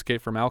in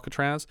Escape from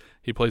Alcatraz.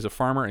 He plays a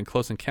farmer in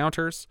Close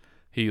Encounters.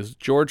 He's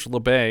George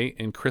LeBay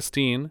in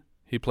Christine.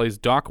 He plays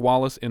Doc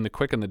Wallace in The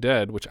Quick and the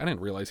Dead, which I didn't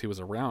realize he was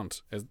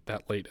around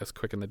that late as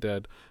Quick and the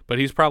Dead. But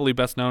he's probably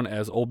best known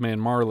as Old Man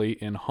Marley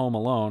in Home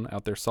Alone,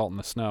 out there salting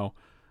the snow.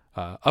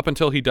 Up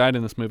until he died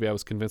in this movie, I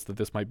was convinced that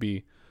this might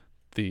be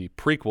the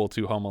prequel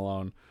to Home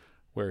Alone,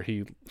 where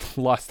he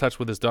lost touch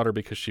with his daughter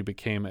because she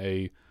became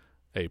a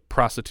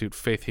prostitute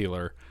faith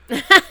healer.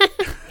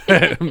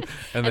 and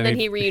then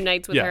he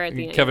reunites with her at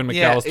the end. Kevin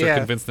McAllister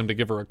convinced him to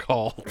give her a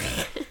call.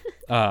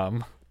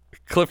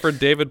 Clifford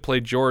David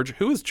played George.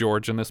 Who is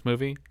George in this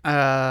movie?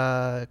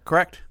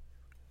 Correct.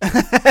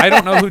 I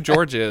don't know who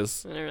George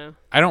is. I don't know.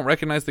 I don't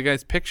recognize the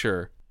guy's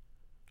picture.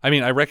 I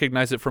mean, I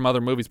recognize it from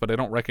other movies, but I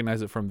don't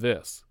recognize it from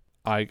this.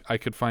 I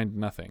could find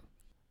nothing.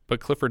 But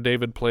Clifford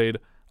David played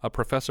a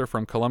professor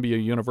from Columbia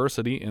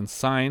University in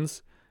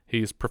Signs.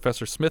 He's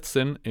Professor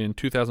Smithson in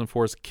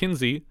 2004's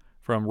Kinsey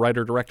from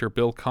writer-director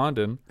Bill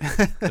Condon,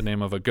 the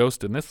name of a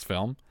ghost in this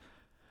film.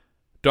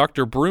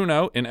 Dr.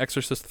 Bruno in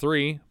Exorcist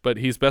 3, but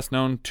he's best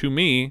known to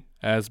me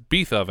as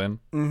Beethoven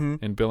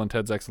in Bill and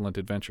Ted's Excellent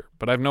Adventure.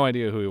 But I have no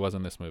idea who he was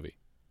in this movie.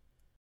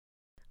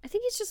 I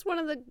think he's just one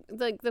of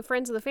the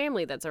friends of the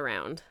family that's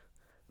around.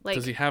 Like,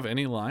 does he have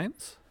any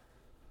lines?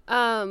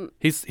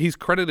 He's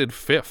credited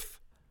fifth.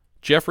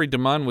 Jeffrey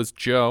DeMunn was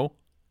Joe.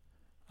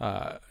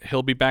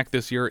 He'll be back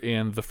this year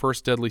in The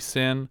First Deadly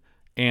Sin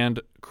and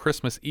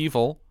Christmas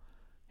Evil.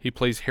 He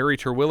plays Harry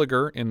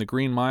Terwilliger in The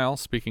Green Mile,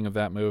 speaking of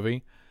that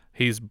movie.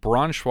 He's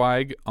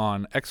Braunschweig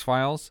on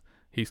X-Files.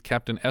 He's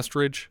Captain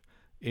Estridge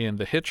in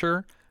The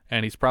Hitcher,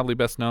 and he's probably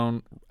best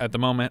known at the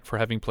moment for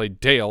having played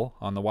Dale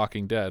on The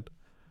Walking Dead.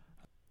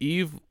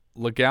 Eve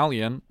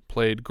LeGallion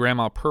played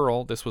Grandma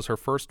Pearl. This was her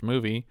first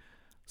movie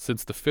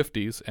since the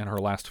 50s and her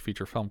last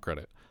feature film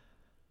credit.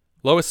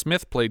 Lois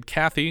Smith played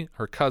Kathy,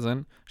 her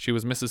cousin. She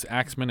was Mrs.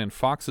 Axman in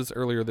Foxes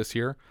earlier this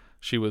year.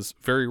 She was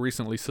very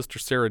recently Sister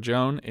Sarah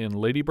Joan in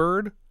Lady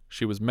Bird.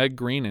 She was Meg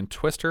Green in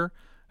Twister,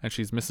 and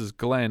she's Mrs.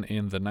 Glenn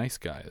in The Nice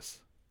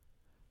Guys.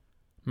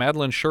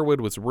 Madeline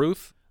Sherwood was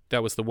Ruth.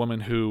 That was the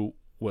woman who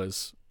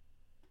was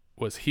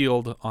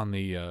healed on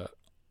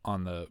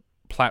the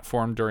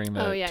platform during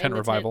the tent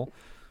revival.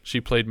 She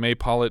played May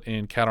Pollitt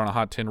in Cat on a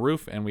Hot Tin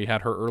Roof, and we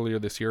had her earlier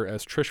this year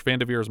as Trish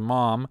Vandeveer's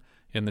mom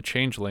in The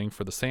Changeling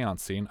for the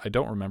seance scene. I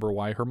don't remember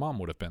why her mom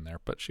would have been there,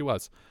 but she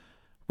was.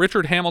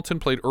 Richard Hamilton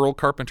played Earl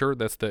Carpenter.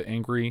 That's the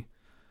angry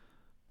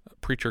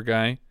preacher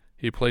guy.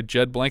 He played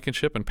Jed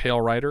Blankenship in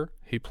Pale Rider.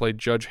 He played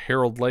Judge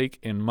Harold Lake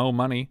in Mo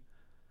Money.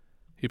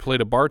 He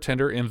played a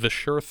bartender in The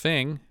Sure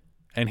Thing,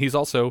 and he's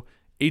also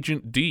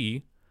Agent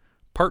D,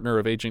 partner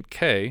of Agent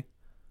K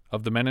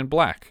of the Men in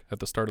Black at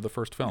the start of the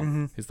first film.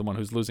 Mm-hmm. He's the one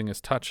who's losing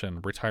his touch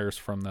and retires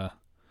from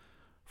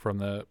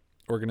the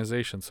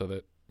organization so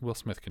that Will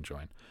Smith can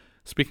join.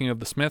 Speaking of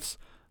the Smiths,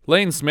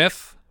 Lane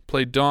Smith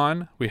played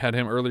Don. We had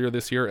him earlier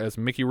this year as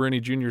Mickey Rooney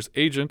Jr.'s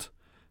agent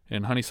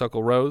in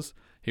Honeysuckle Rose.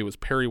 He was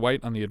Perry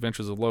White on The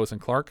Adventures of Lois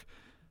and Clark.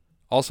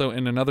 Also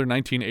in another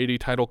 1980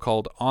 title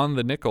called On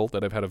the Nickel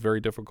that I've had a very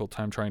difficult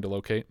time trying to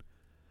locate.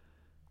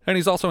 And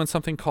he's also in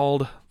something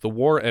called The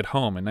War at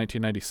Home in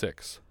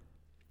 1996.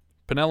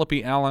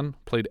 Penelope Allen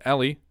played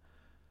Ellie.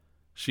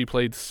 She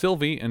played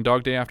Sylvie in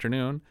Dog Day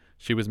Afternoon.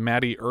 She was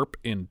Maddie Earp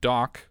in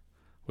Doc,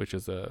 which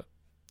is a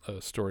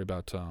story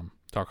about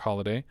Doc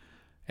Holliday.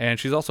 And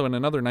she's also in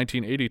another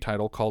 1980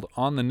 title called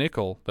On the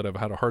Nickel that I've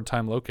had a hard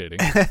time locating.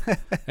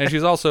 And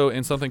she's also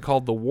in something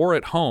called The War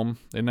at Home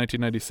in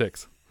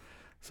 1996.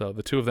 So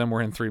the two of them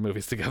were in 3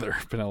 movies together,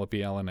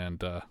 Penelope Allen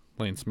and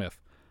Lane Smith.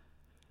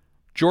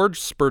 George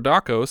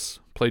Spurdakos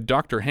played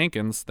Dr.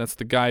 Hankins. That's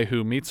the guy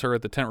who meets her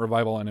at the tent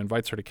revival and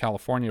invites her to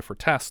California for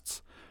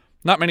tests.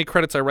 Not many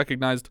credits I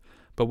recognized,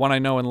 but one I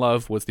know and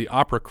love was the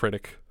opera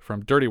critic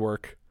from Dirty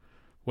Work.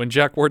 When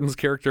Jack Warden's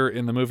character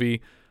in the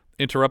movie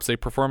interrupts a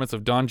performance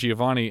of Don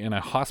Giovanni in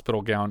a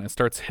hospital gown and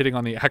starts hitting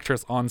on the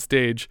actress on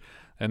stage,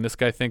 and this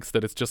guy thinks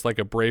that it's just like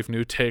a brave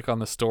new take on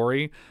the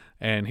story,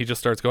 and he just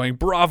starts going,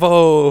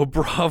 "Bravo,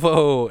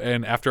 bravo,"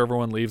 and after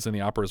everyone leaves and the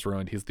opera's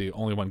ruined, he's the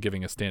only one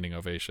giving a standing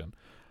ovation.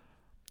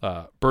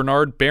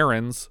 Bernard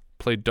Behrens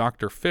played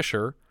Dr.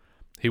 Fisher.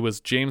 He was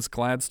James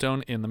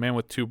Gladstone in The Man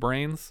with Two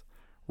Brains,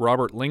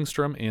 Robert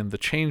Lingstrom in The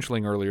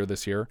Changeling earlier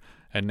this year,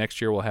 and next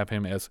year we'll have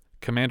him as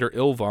Commander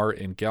Ilvar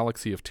in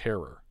Galaxy of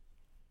Terror.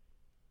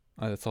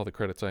 That's all the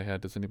credits I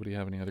had. Does anybody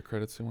have any other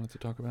credits they wanted to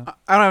talk about?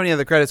 I don't have any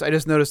other credits. I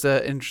just noticed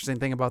an interesting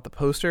thing about the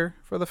poster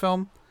for the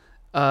film,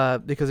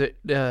 because it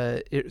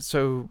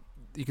so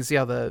you can see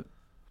how the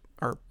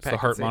heart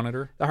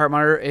monitor. The heart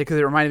monitor, because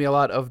it reminded me a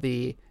lot of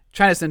the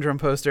China Syndrome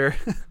poster.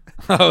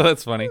 Oh,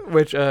 that's funny.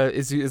 Which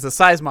is a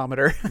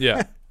seismometer.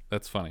 Yeah,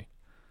 that's funny.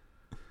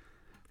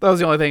 That was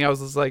the only thing I was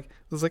just like,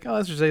 oh,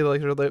 that's just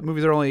like the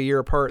movies are only a year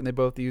apart, and they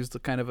both used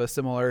kind of a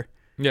similar.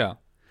 Yeah.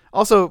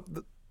 Also,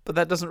 but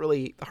that doesn't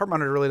really, the heart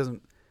monitor really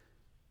doesn't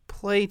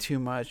play too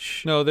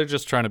much. No, they're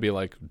just trying to be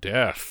like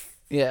death.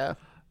 Yeah.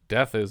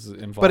 Death is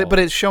involved. But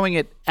it's showing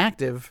it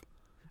active.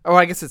 Oh,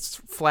 I guess it's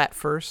flat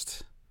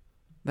first,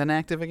 then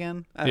active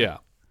again. Yeah.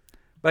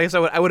 But I guess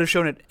I would have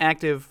shown it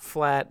active,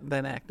 flat,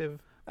 then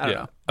active. I don't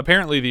know.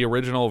 Apparently, the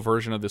original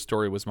version of the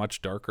story was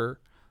much darker,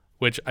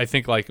 which I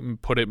think like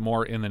put it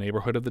more in the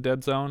neighborhood of the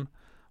Dead Zone.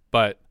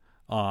 But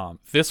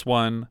this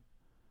one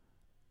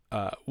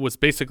was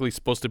basically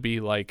supposed to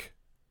be like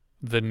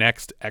the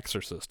next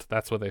Exorcist.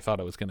 That's what they thought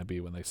it was going to be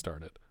when they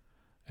started.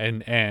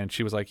 And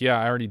she was like, yeah,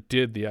 I already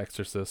did The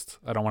Exorcist.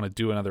 I don't want to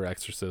do another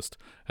Exorcist.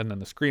 And then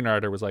the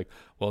screenwriter was like,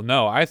 well,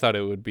 no, I thought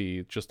it would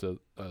be just a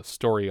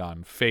story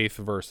on faith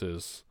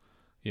versus,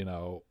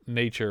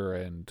 nature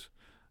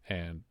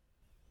and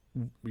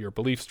your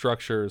belief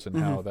structures and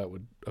how that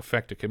would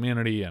affect a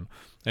community. And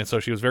so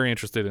she was very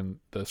interested in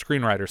the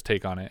screenwriter's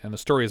take on it. And the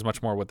story is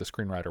much more what the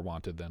screenwriter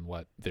wanted than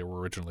what they were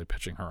originally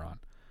pitching her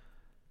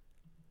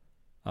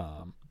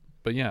on.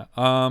 But yeah,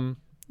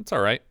 it's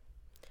all right.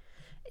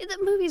 The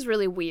movie's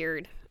really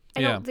weird. I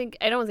Yeah. don't think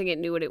it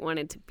knew what it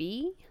wanted to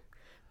be,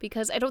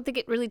 because I don't think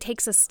it really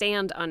takes a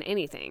stand on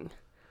anything.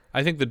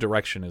 I think the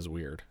direction is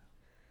weird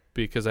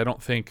because I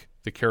don't think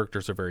the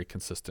characters are very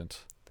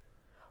consistent.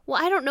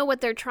 Well, I don't know what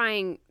they're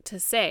trying to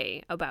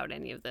say about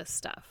any of this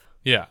stuff.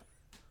 Yeah.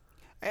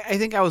 I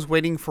think I was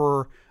waiting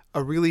for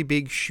a really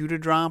big shoe to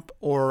drop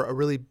or a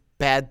really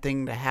bad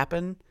thing to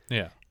happen.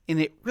 Yeah. And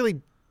it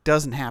really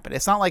doesn't happen.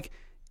 It's not like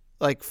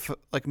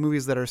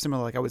movies that are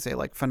similar, like I would say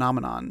like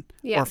Phenomenon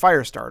or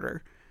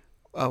Firestarter,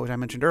 which I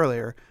mentioned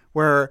earlier,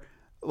 where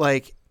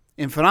like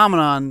in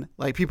Phenomenon,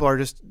 like people are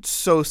just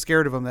so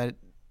scared of him that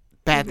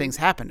bad things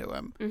happen to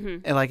him,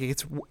 and like it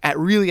gets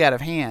really out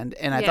of hand.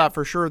 And I thought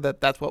for sure that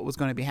that's what was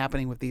going to be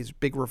happening with these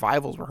big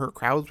revivals, where her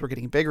crowds were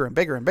getting bigger and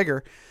bigger and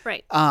bigger.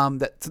 Right.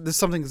 That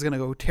something is going to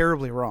go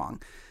terribly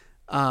wrong.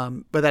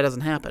 But that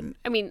doesn't happen.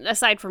 I mean,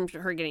 aside from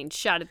her getting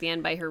shot at the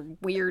end by her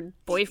weird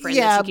boyfriend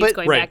Yeah, that she keeps but-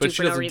 going Right, back to but she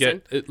for no doesn't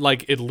reason.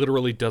 get it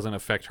literally doesn't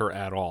affect her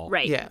at all.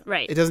 Right. Yeah,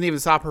 Right. It doesn't even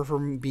stop her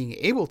from being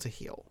able to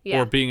heal.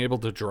 Yeah. Or being able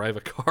to drive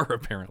a car,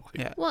 apparently.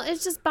 Yeah. Well,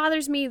 it just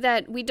bothers me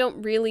that we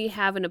don't really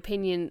have an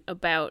opinion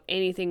about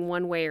anything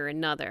one way or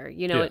another.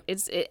 You know,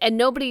 Yeah. and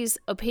nobody's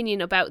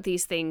opinion about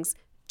these things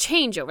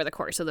change over the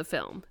course of the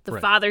film. The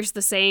Right. father's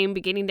the same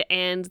beginning to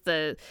end.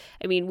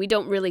 We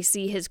don't really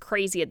see his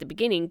crazy at the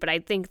beginning, but I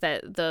think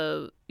that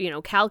the,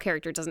 Cal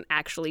character doesn't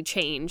actually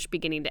change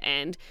beginning to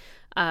end.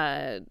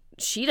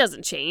 She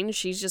doesn't change.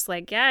 She's just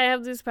like, yeah, I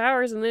have these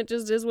powers and it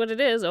just is what it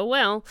is. Oh,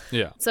 well.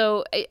 Yeah.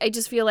 So I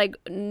just feel like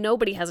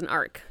nobody has an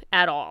arc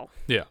at all.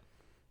 Yeah.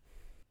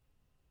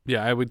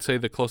 Yeah, I would say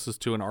the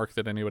closest to an arc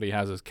that anybody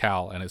has is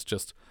Cal, and it's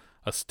just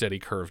a steady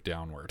curve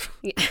downward.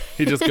 Yeah.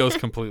 He just goes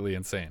completely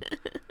insane.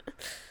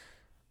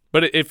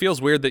 But it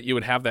feels weird that you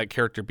would have that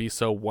character be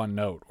so one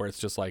note, where it's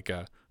just like,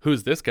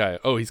 who's this guy?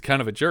 Oh, he's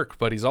kind of a jerk,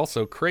 but he's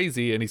also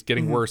crazy, and he's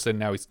getting worse, and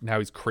now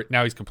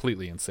he's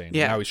completely insane.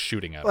 Yeah. Now he's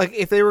shooting at him. Like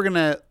if they were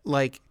gonna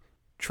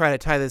try to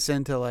tie this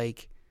into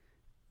like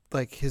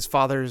his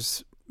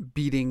father's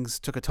beatings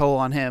took a toll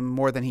on him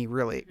more than he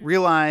really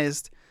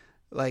realized,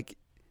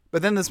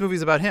 but then this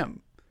movie's about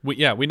him. We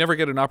never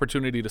get an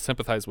opportunity to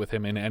sympathize with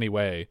him in any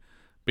way,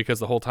 because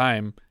the whole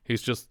time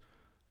he's just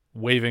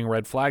waving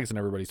red flags in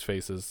everybody's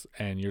faces,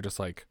 and you're just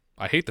like,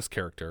 I hate this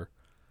character.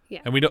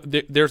 Yeah. And we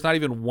don't. There's not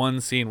even one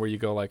scene where you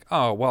go like,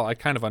 oh, well, I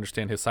kind of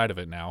understand his side of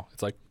it now.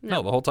 It's like,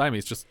 no, the whole time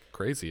he's just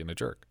crazy and a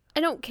jerk. I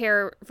don't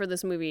care for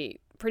this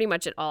movie pretty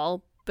much at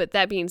all. But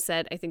that being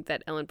said, I think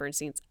that Ellen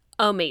Bernstein's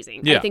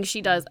amazing. Yeah. I think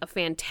she does a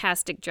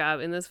fantastic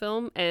job in this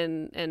film,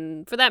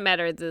 and for that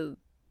matter,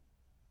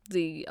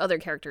 the other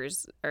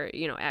characters are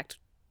act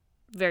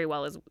very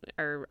well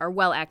are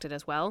well acted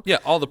as well. Yeah,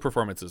 all the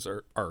performances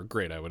are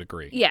great. I would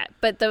agree. Yeah,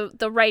 but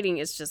the writing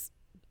is just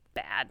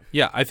bad.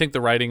 Yeah, I think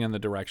the writing and the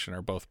direction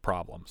are both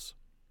problems.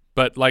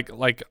 But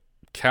like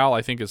Cal,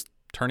 I think is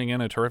turning in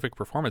a terrific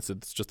performance.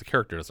 It's just the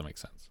character doesn't make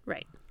sense.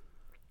 Right.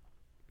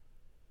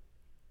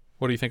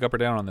 What do you think, up or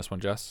down on this one,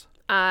 Jess?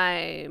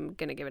 I'm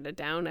gonna give it a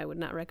down. I would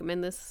not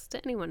recommend this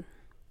to anyone.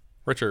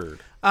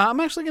 Richard. I'm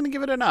actually gonna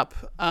give it an up.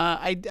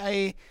 I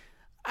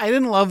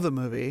didn't love the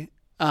movie,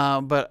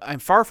 but I'm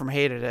far from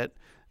hated it.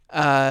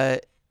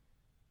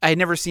 I'd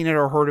never seen it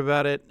or heard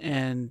about it,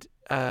 and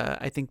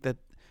I think that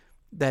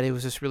it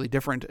was just really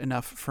different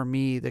enough for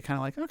me to kind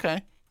of like,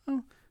 okay,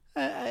 well,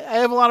 I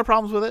have a lot of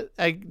problems with it.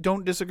 I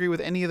don't disagree with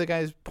any of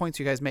the points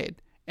you guys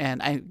made,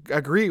 and I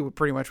agree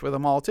pretty much with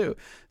them all too.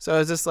 So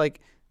it's just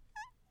like,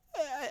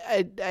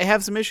 I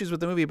have some issues with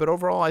the movie, but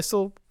overall I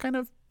still kind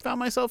of found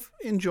myself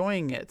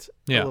enjoying it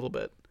a little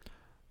bit.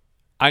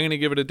 I'm going to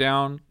give it a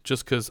down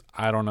just because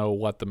I don't know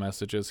what the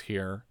message is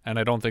here. And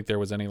I don't think there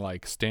was any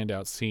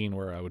standout scene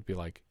where I would be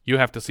like, you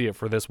have to see it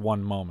for this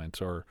one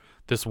moment or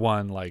this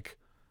one,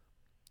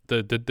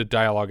 the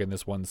dialogue in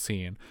this one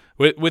scene.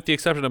 With the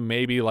exception of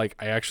maybe I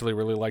actually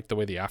really liked the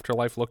way the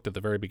afterlife looked at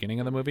the very beginning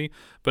of the movie.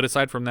 But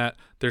aside from that,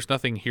 there's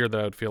nothing here that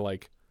I would feel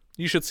like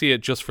you should see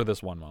it just for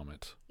this one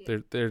moment.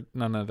 There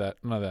none of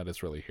that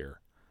is really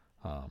here.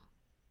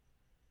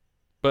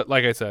 But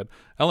like I said,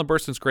 Ellen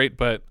Burstyn's great,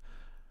 but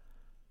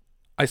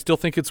I still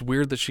think it's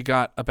weird that she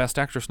got a Best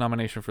Actress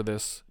nomination for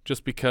this,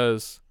 just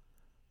because.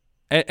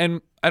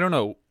 And I don't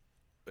know.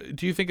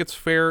 Do you think it's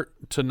fair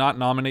to not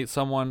nominate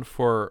someone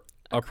for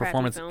a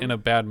performance film in a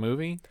bad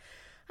movie?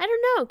 I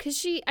don't know,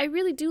 because I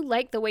really do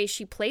like the way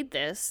she played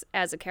this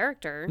as a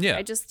character. Yeah.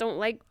 I just don't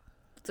like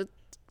the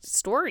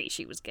story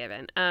she was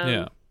given.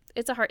 Yeah.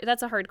 That's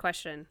a hard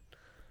question.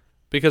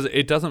 Because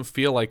it doesn't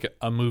feel like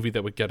a movie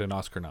that would get an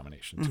Oscar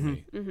nomination to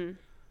me. Mm-hmm.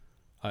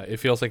 It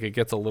feels like it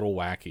gets a little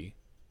wacky.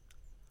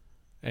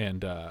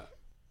 And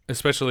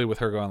especially with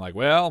her going like,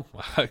 well,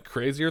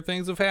 crazier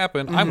things have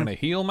happened. I'm going to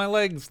heal my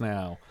legs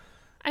now.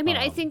 I mean,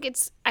 I think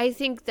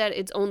that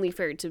it's only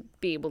fair to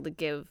be able to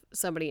give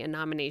somebody a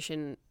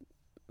nomination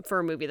for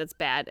a movie that's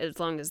bad as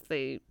long as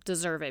they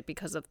deserve it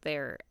because of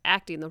their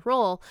acting the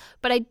role.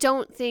 But I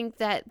don't think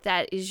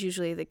that is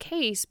usually the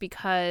case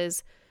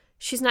because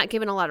she's not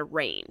given a lot of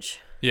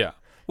range. Yeah.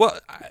 Well,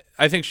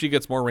 I think she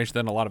gets more range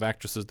than a lot of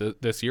actresses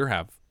this year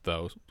have,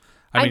 though.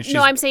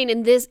 I'm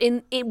saying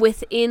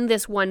within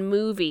this one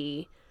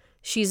movie,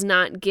 she's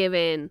not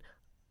given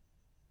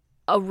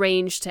a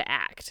range to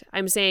act.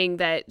 I'm saying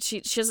that she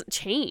doesn't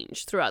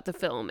change throughout the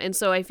film. And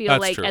so I feel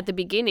That's like true. At the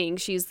beginning,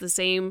 she's the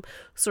same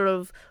sort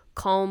of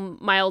calm,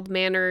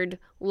 mild-mannered,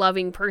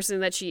 loving person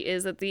that she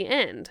is at the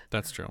end.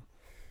 That's true.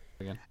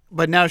 Again.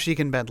 But now she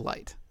can bend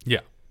light.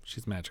 Yeah.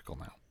 She's magical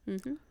now.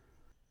 Mm-hmm.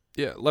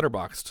 Yeah.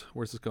 Letterboxd.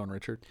 Where's this going,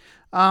 Richard?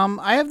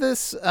 I have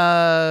this,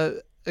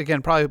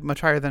 again, probably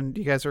much higher than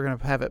you guys are going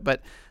to have it,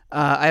 but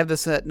I have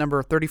this at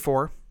number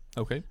 34.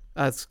 Okay.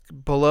 It's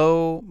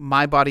below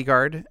My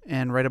Bodyguard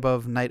and right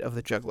above Night of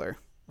the Juggler.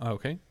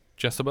 Okay.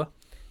 Jessica?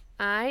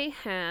 I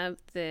have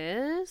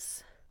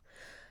this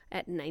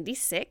at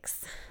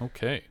 96.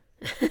 Okay.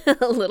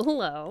 A little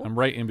low. I'm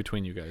right in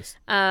between you guys.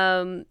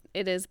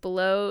 It is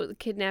below the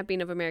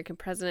Kidnapping of American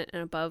President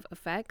and above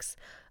Effects.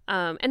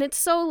 And it's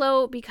so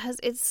low because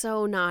it's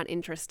so not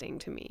interesting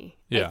to me.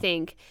 Yeah. I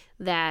think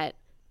that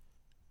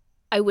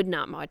I would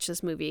not watch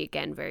this movie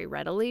again very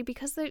readily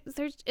because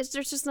there's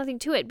just nothing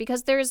to it.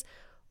 Because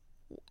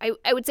I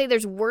would say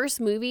there's worse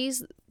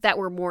movies that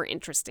were more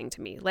interesting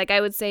to me. Like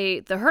I would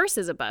say The Hearse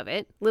is above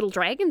it, Little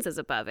Dragons is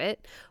above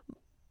it,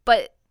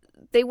 but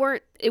it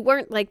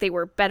weren't like they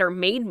were better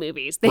made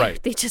movies.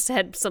 They just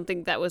had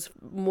something that was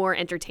more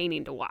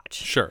entertaining to watch.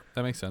 Sure,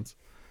 that makes sense.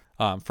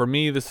 For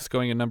me, this is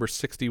going at number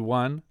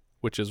 61,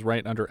 which is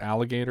right under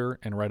Alligator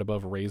and right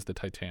above Raise the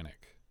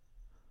Titanic.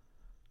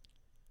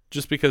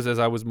 Just because as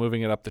I was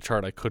moving it up the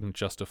chart, I couldn't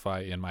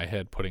justify in my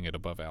head putting it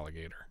above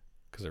Alligator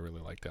because I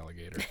really liked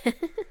Alligator.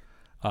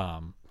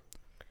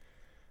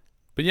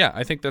 But yeah,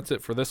 I think that's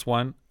it for this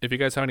one. If you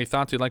guys have any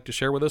thoughts you'd like to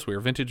share with us, we are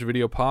Vintage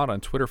Video Pod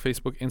on Twitter,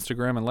 Facebook,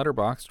 Instagram, and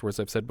Letterboxd, where, as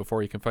I've said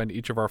before, you can find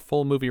each of our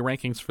full movie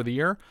rankings for the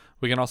year.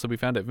 We can also be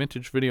found at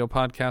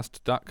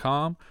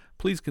vintagevideopodcast.com.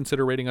 Please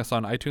consider rating us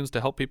on iTunes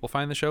to help people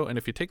find the show, and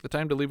if you take the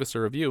time to leave us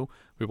a review,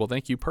 we will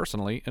thank you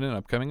personally in an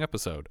upcoming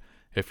episode.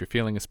 If you're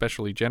feeling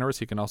especially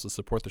generous, you can also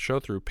support the show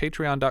through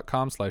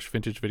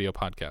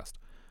patreon.com/vintagevideopodcast.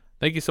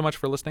 Thank you so much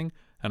for listening,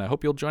 and I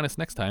hope you'll join us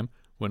next time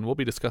when we'll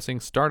be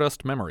discussing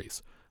Stardust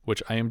Memories,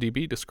 which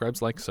IMDb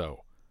describes like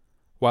so.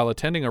 While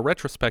attending a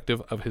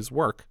retrospective of his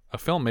work, a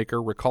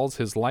filmmaker recalls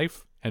his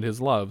life and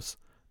his loves,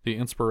 the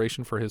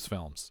inspiration for his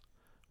films.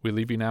 We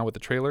leave you now with the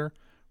trailer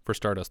for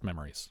Stardust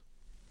Memories.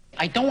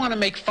 I don't want to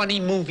make funny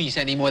movies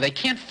anymore. They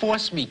can't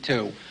force me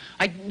to.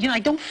 I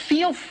don't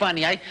feel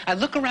funny. I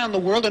look around the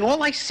world and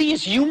all I see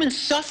is human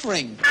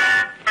suffering.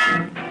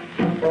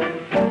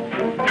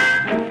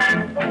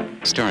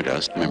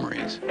 Stardust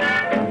Memories.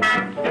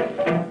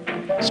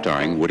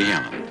 Starring Woody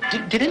Allen.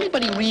 Did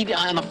anybody read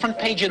on the front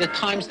page of the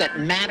Times that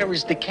matter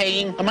is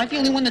decaying? Am I the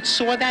only one that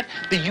saw that?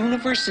 The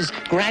universe is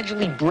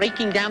gradually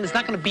breaking down. There's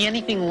not going to be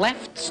anything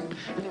left.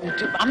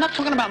 I'm not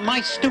talking about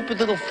my stupid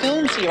little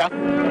films here.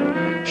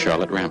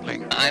 Charlotte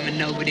Rampling. I'm a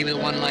nobody with a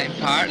one-line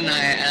part, and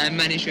I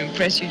managed to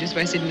impress you just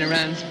by sitting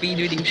around speed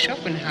reading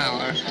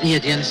Schopenhauer. Yeah,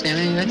 do you understand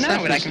any of that stuff?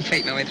 No, but I can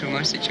fake my way through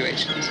most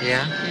situations.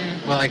 Yeah?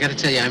 Well, I got to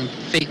tell you, I'm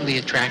fatally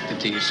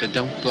attracted to you, so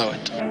don't blow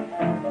it.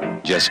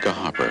 Jessica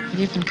Hopper.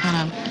 You've been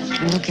kind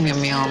of looking at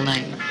me all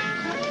night.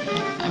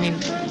 I mean,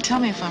 tell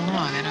me if I'm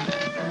wrong.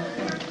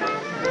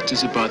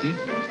 Does it bother you?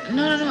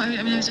 No.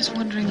 I mean, I was just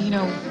wondering,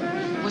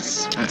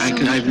 what's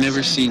I've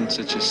never seen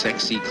such a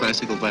sexy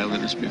classical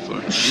violinist before.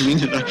 I mean,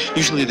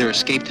 usually they're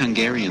escaped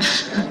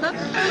Hungarians.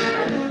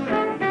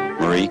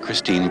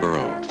 Marie-Christine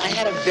Barreau. I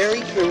had a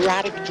very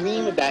erotic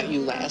dream about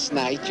you last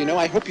night,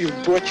 I hope you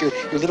brought your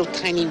little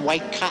tiny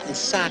white cotton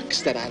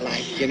socks that I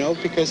like,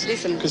 because...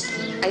 Listen,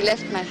 I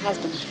left my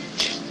husband.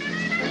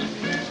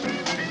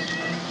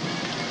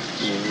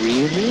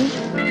 Really?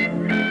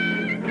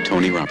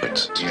 Tony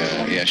Roberts.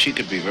 Yeah, she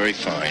could be very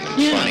fine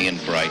and funny and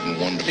bright and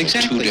wonderful.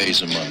 Exactly. 2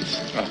 days a month.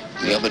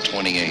 The other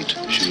 28,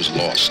 she was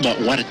lost. But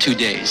what a 2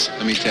 days,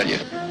 let me tell you.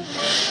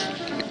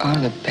 You are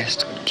the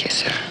best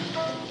kisser.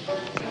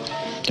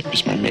 It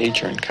was my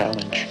major in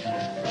college.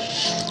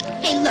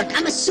 Hey, look,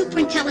 I'm a super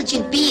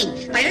intelligent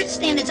being. By Earth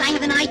standards, I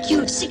have an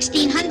IQ of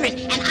 1600,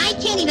 and I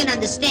can't even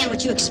understand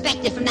what you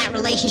expected from that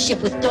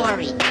relationship with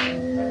Dory.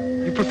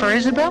 You prefer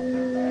Isabel?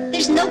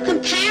 There's no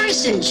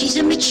comparison. She's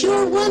a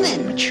mature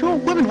woman. Mature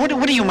woman? What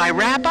are you, my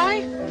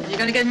rabbi? You're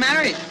gonna get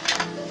married.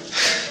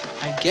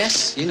 I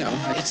guess,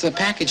 it's a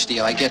package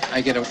deal. I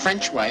get a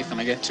French wife and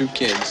I get 2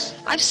 kids.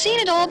 I've seen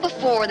it all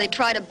before. They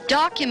try to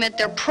document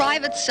their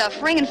private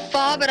suffering and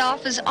fob it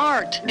off as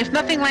art. If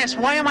nothing lasts,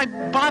 why am I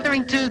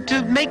bothering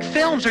to make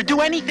films or do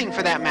anything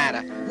for that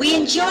matter? We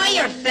enjoy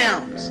your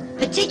films,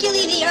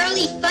 particularly the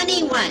early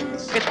funny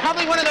ones. It's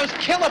probably one of those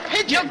killer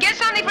pigeons. You'll get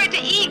something for it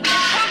to eat.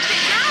 Post it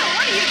down.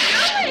 What are you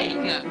doing?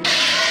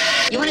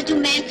 You want to do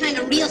mankind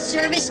a real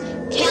service?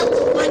 Tell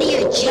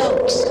funnier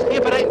jokes.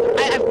 Yeah, but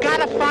I've got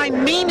to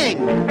find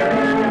meaning.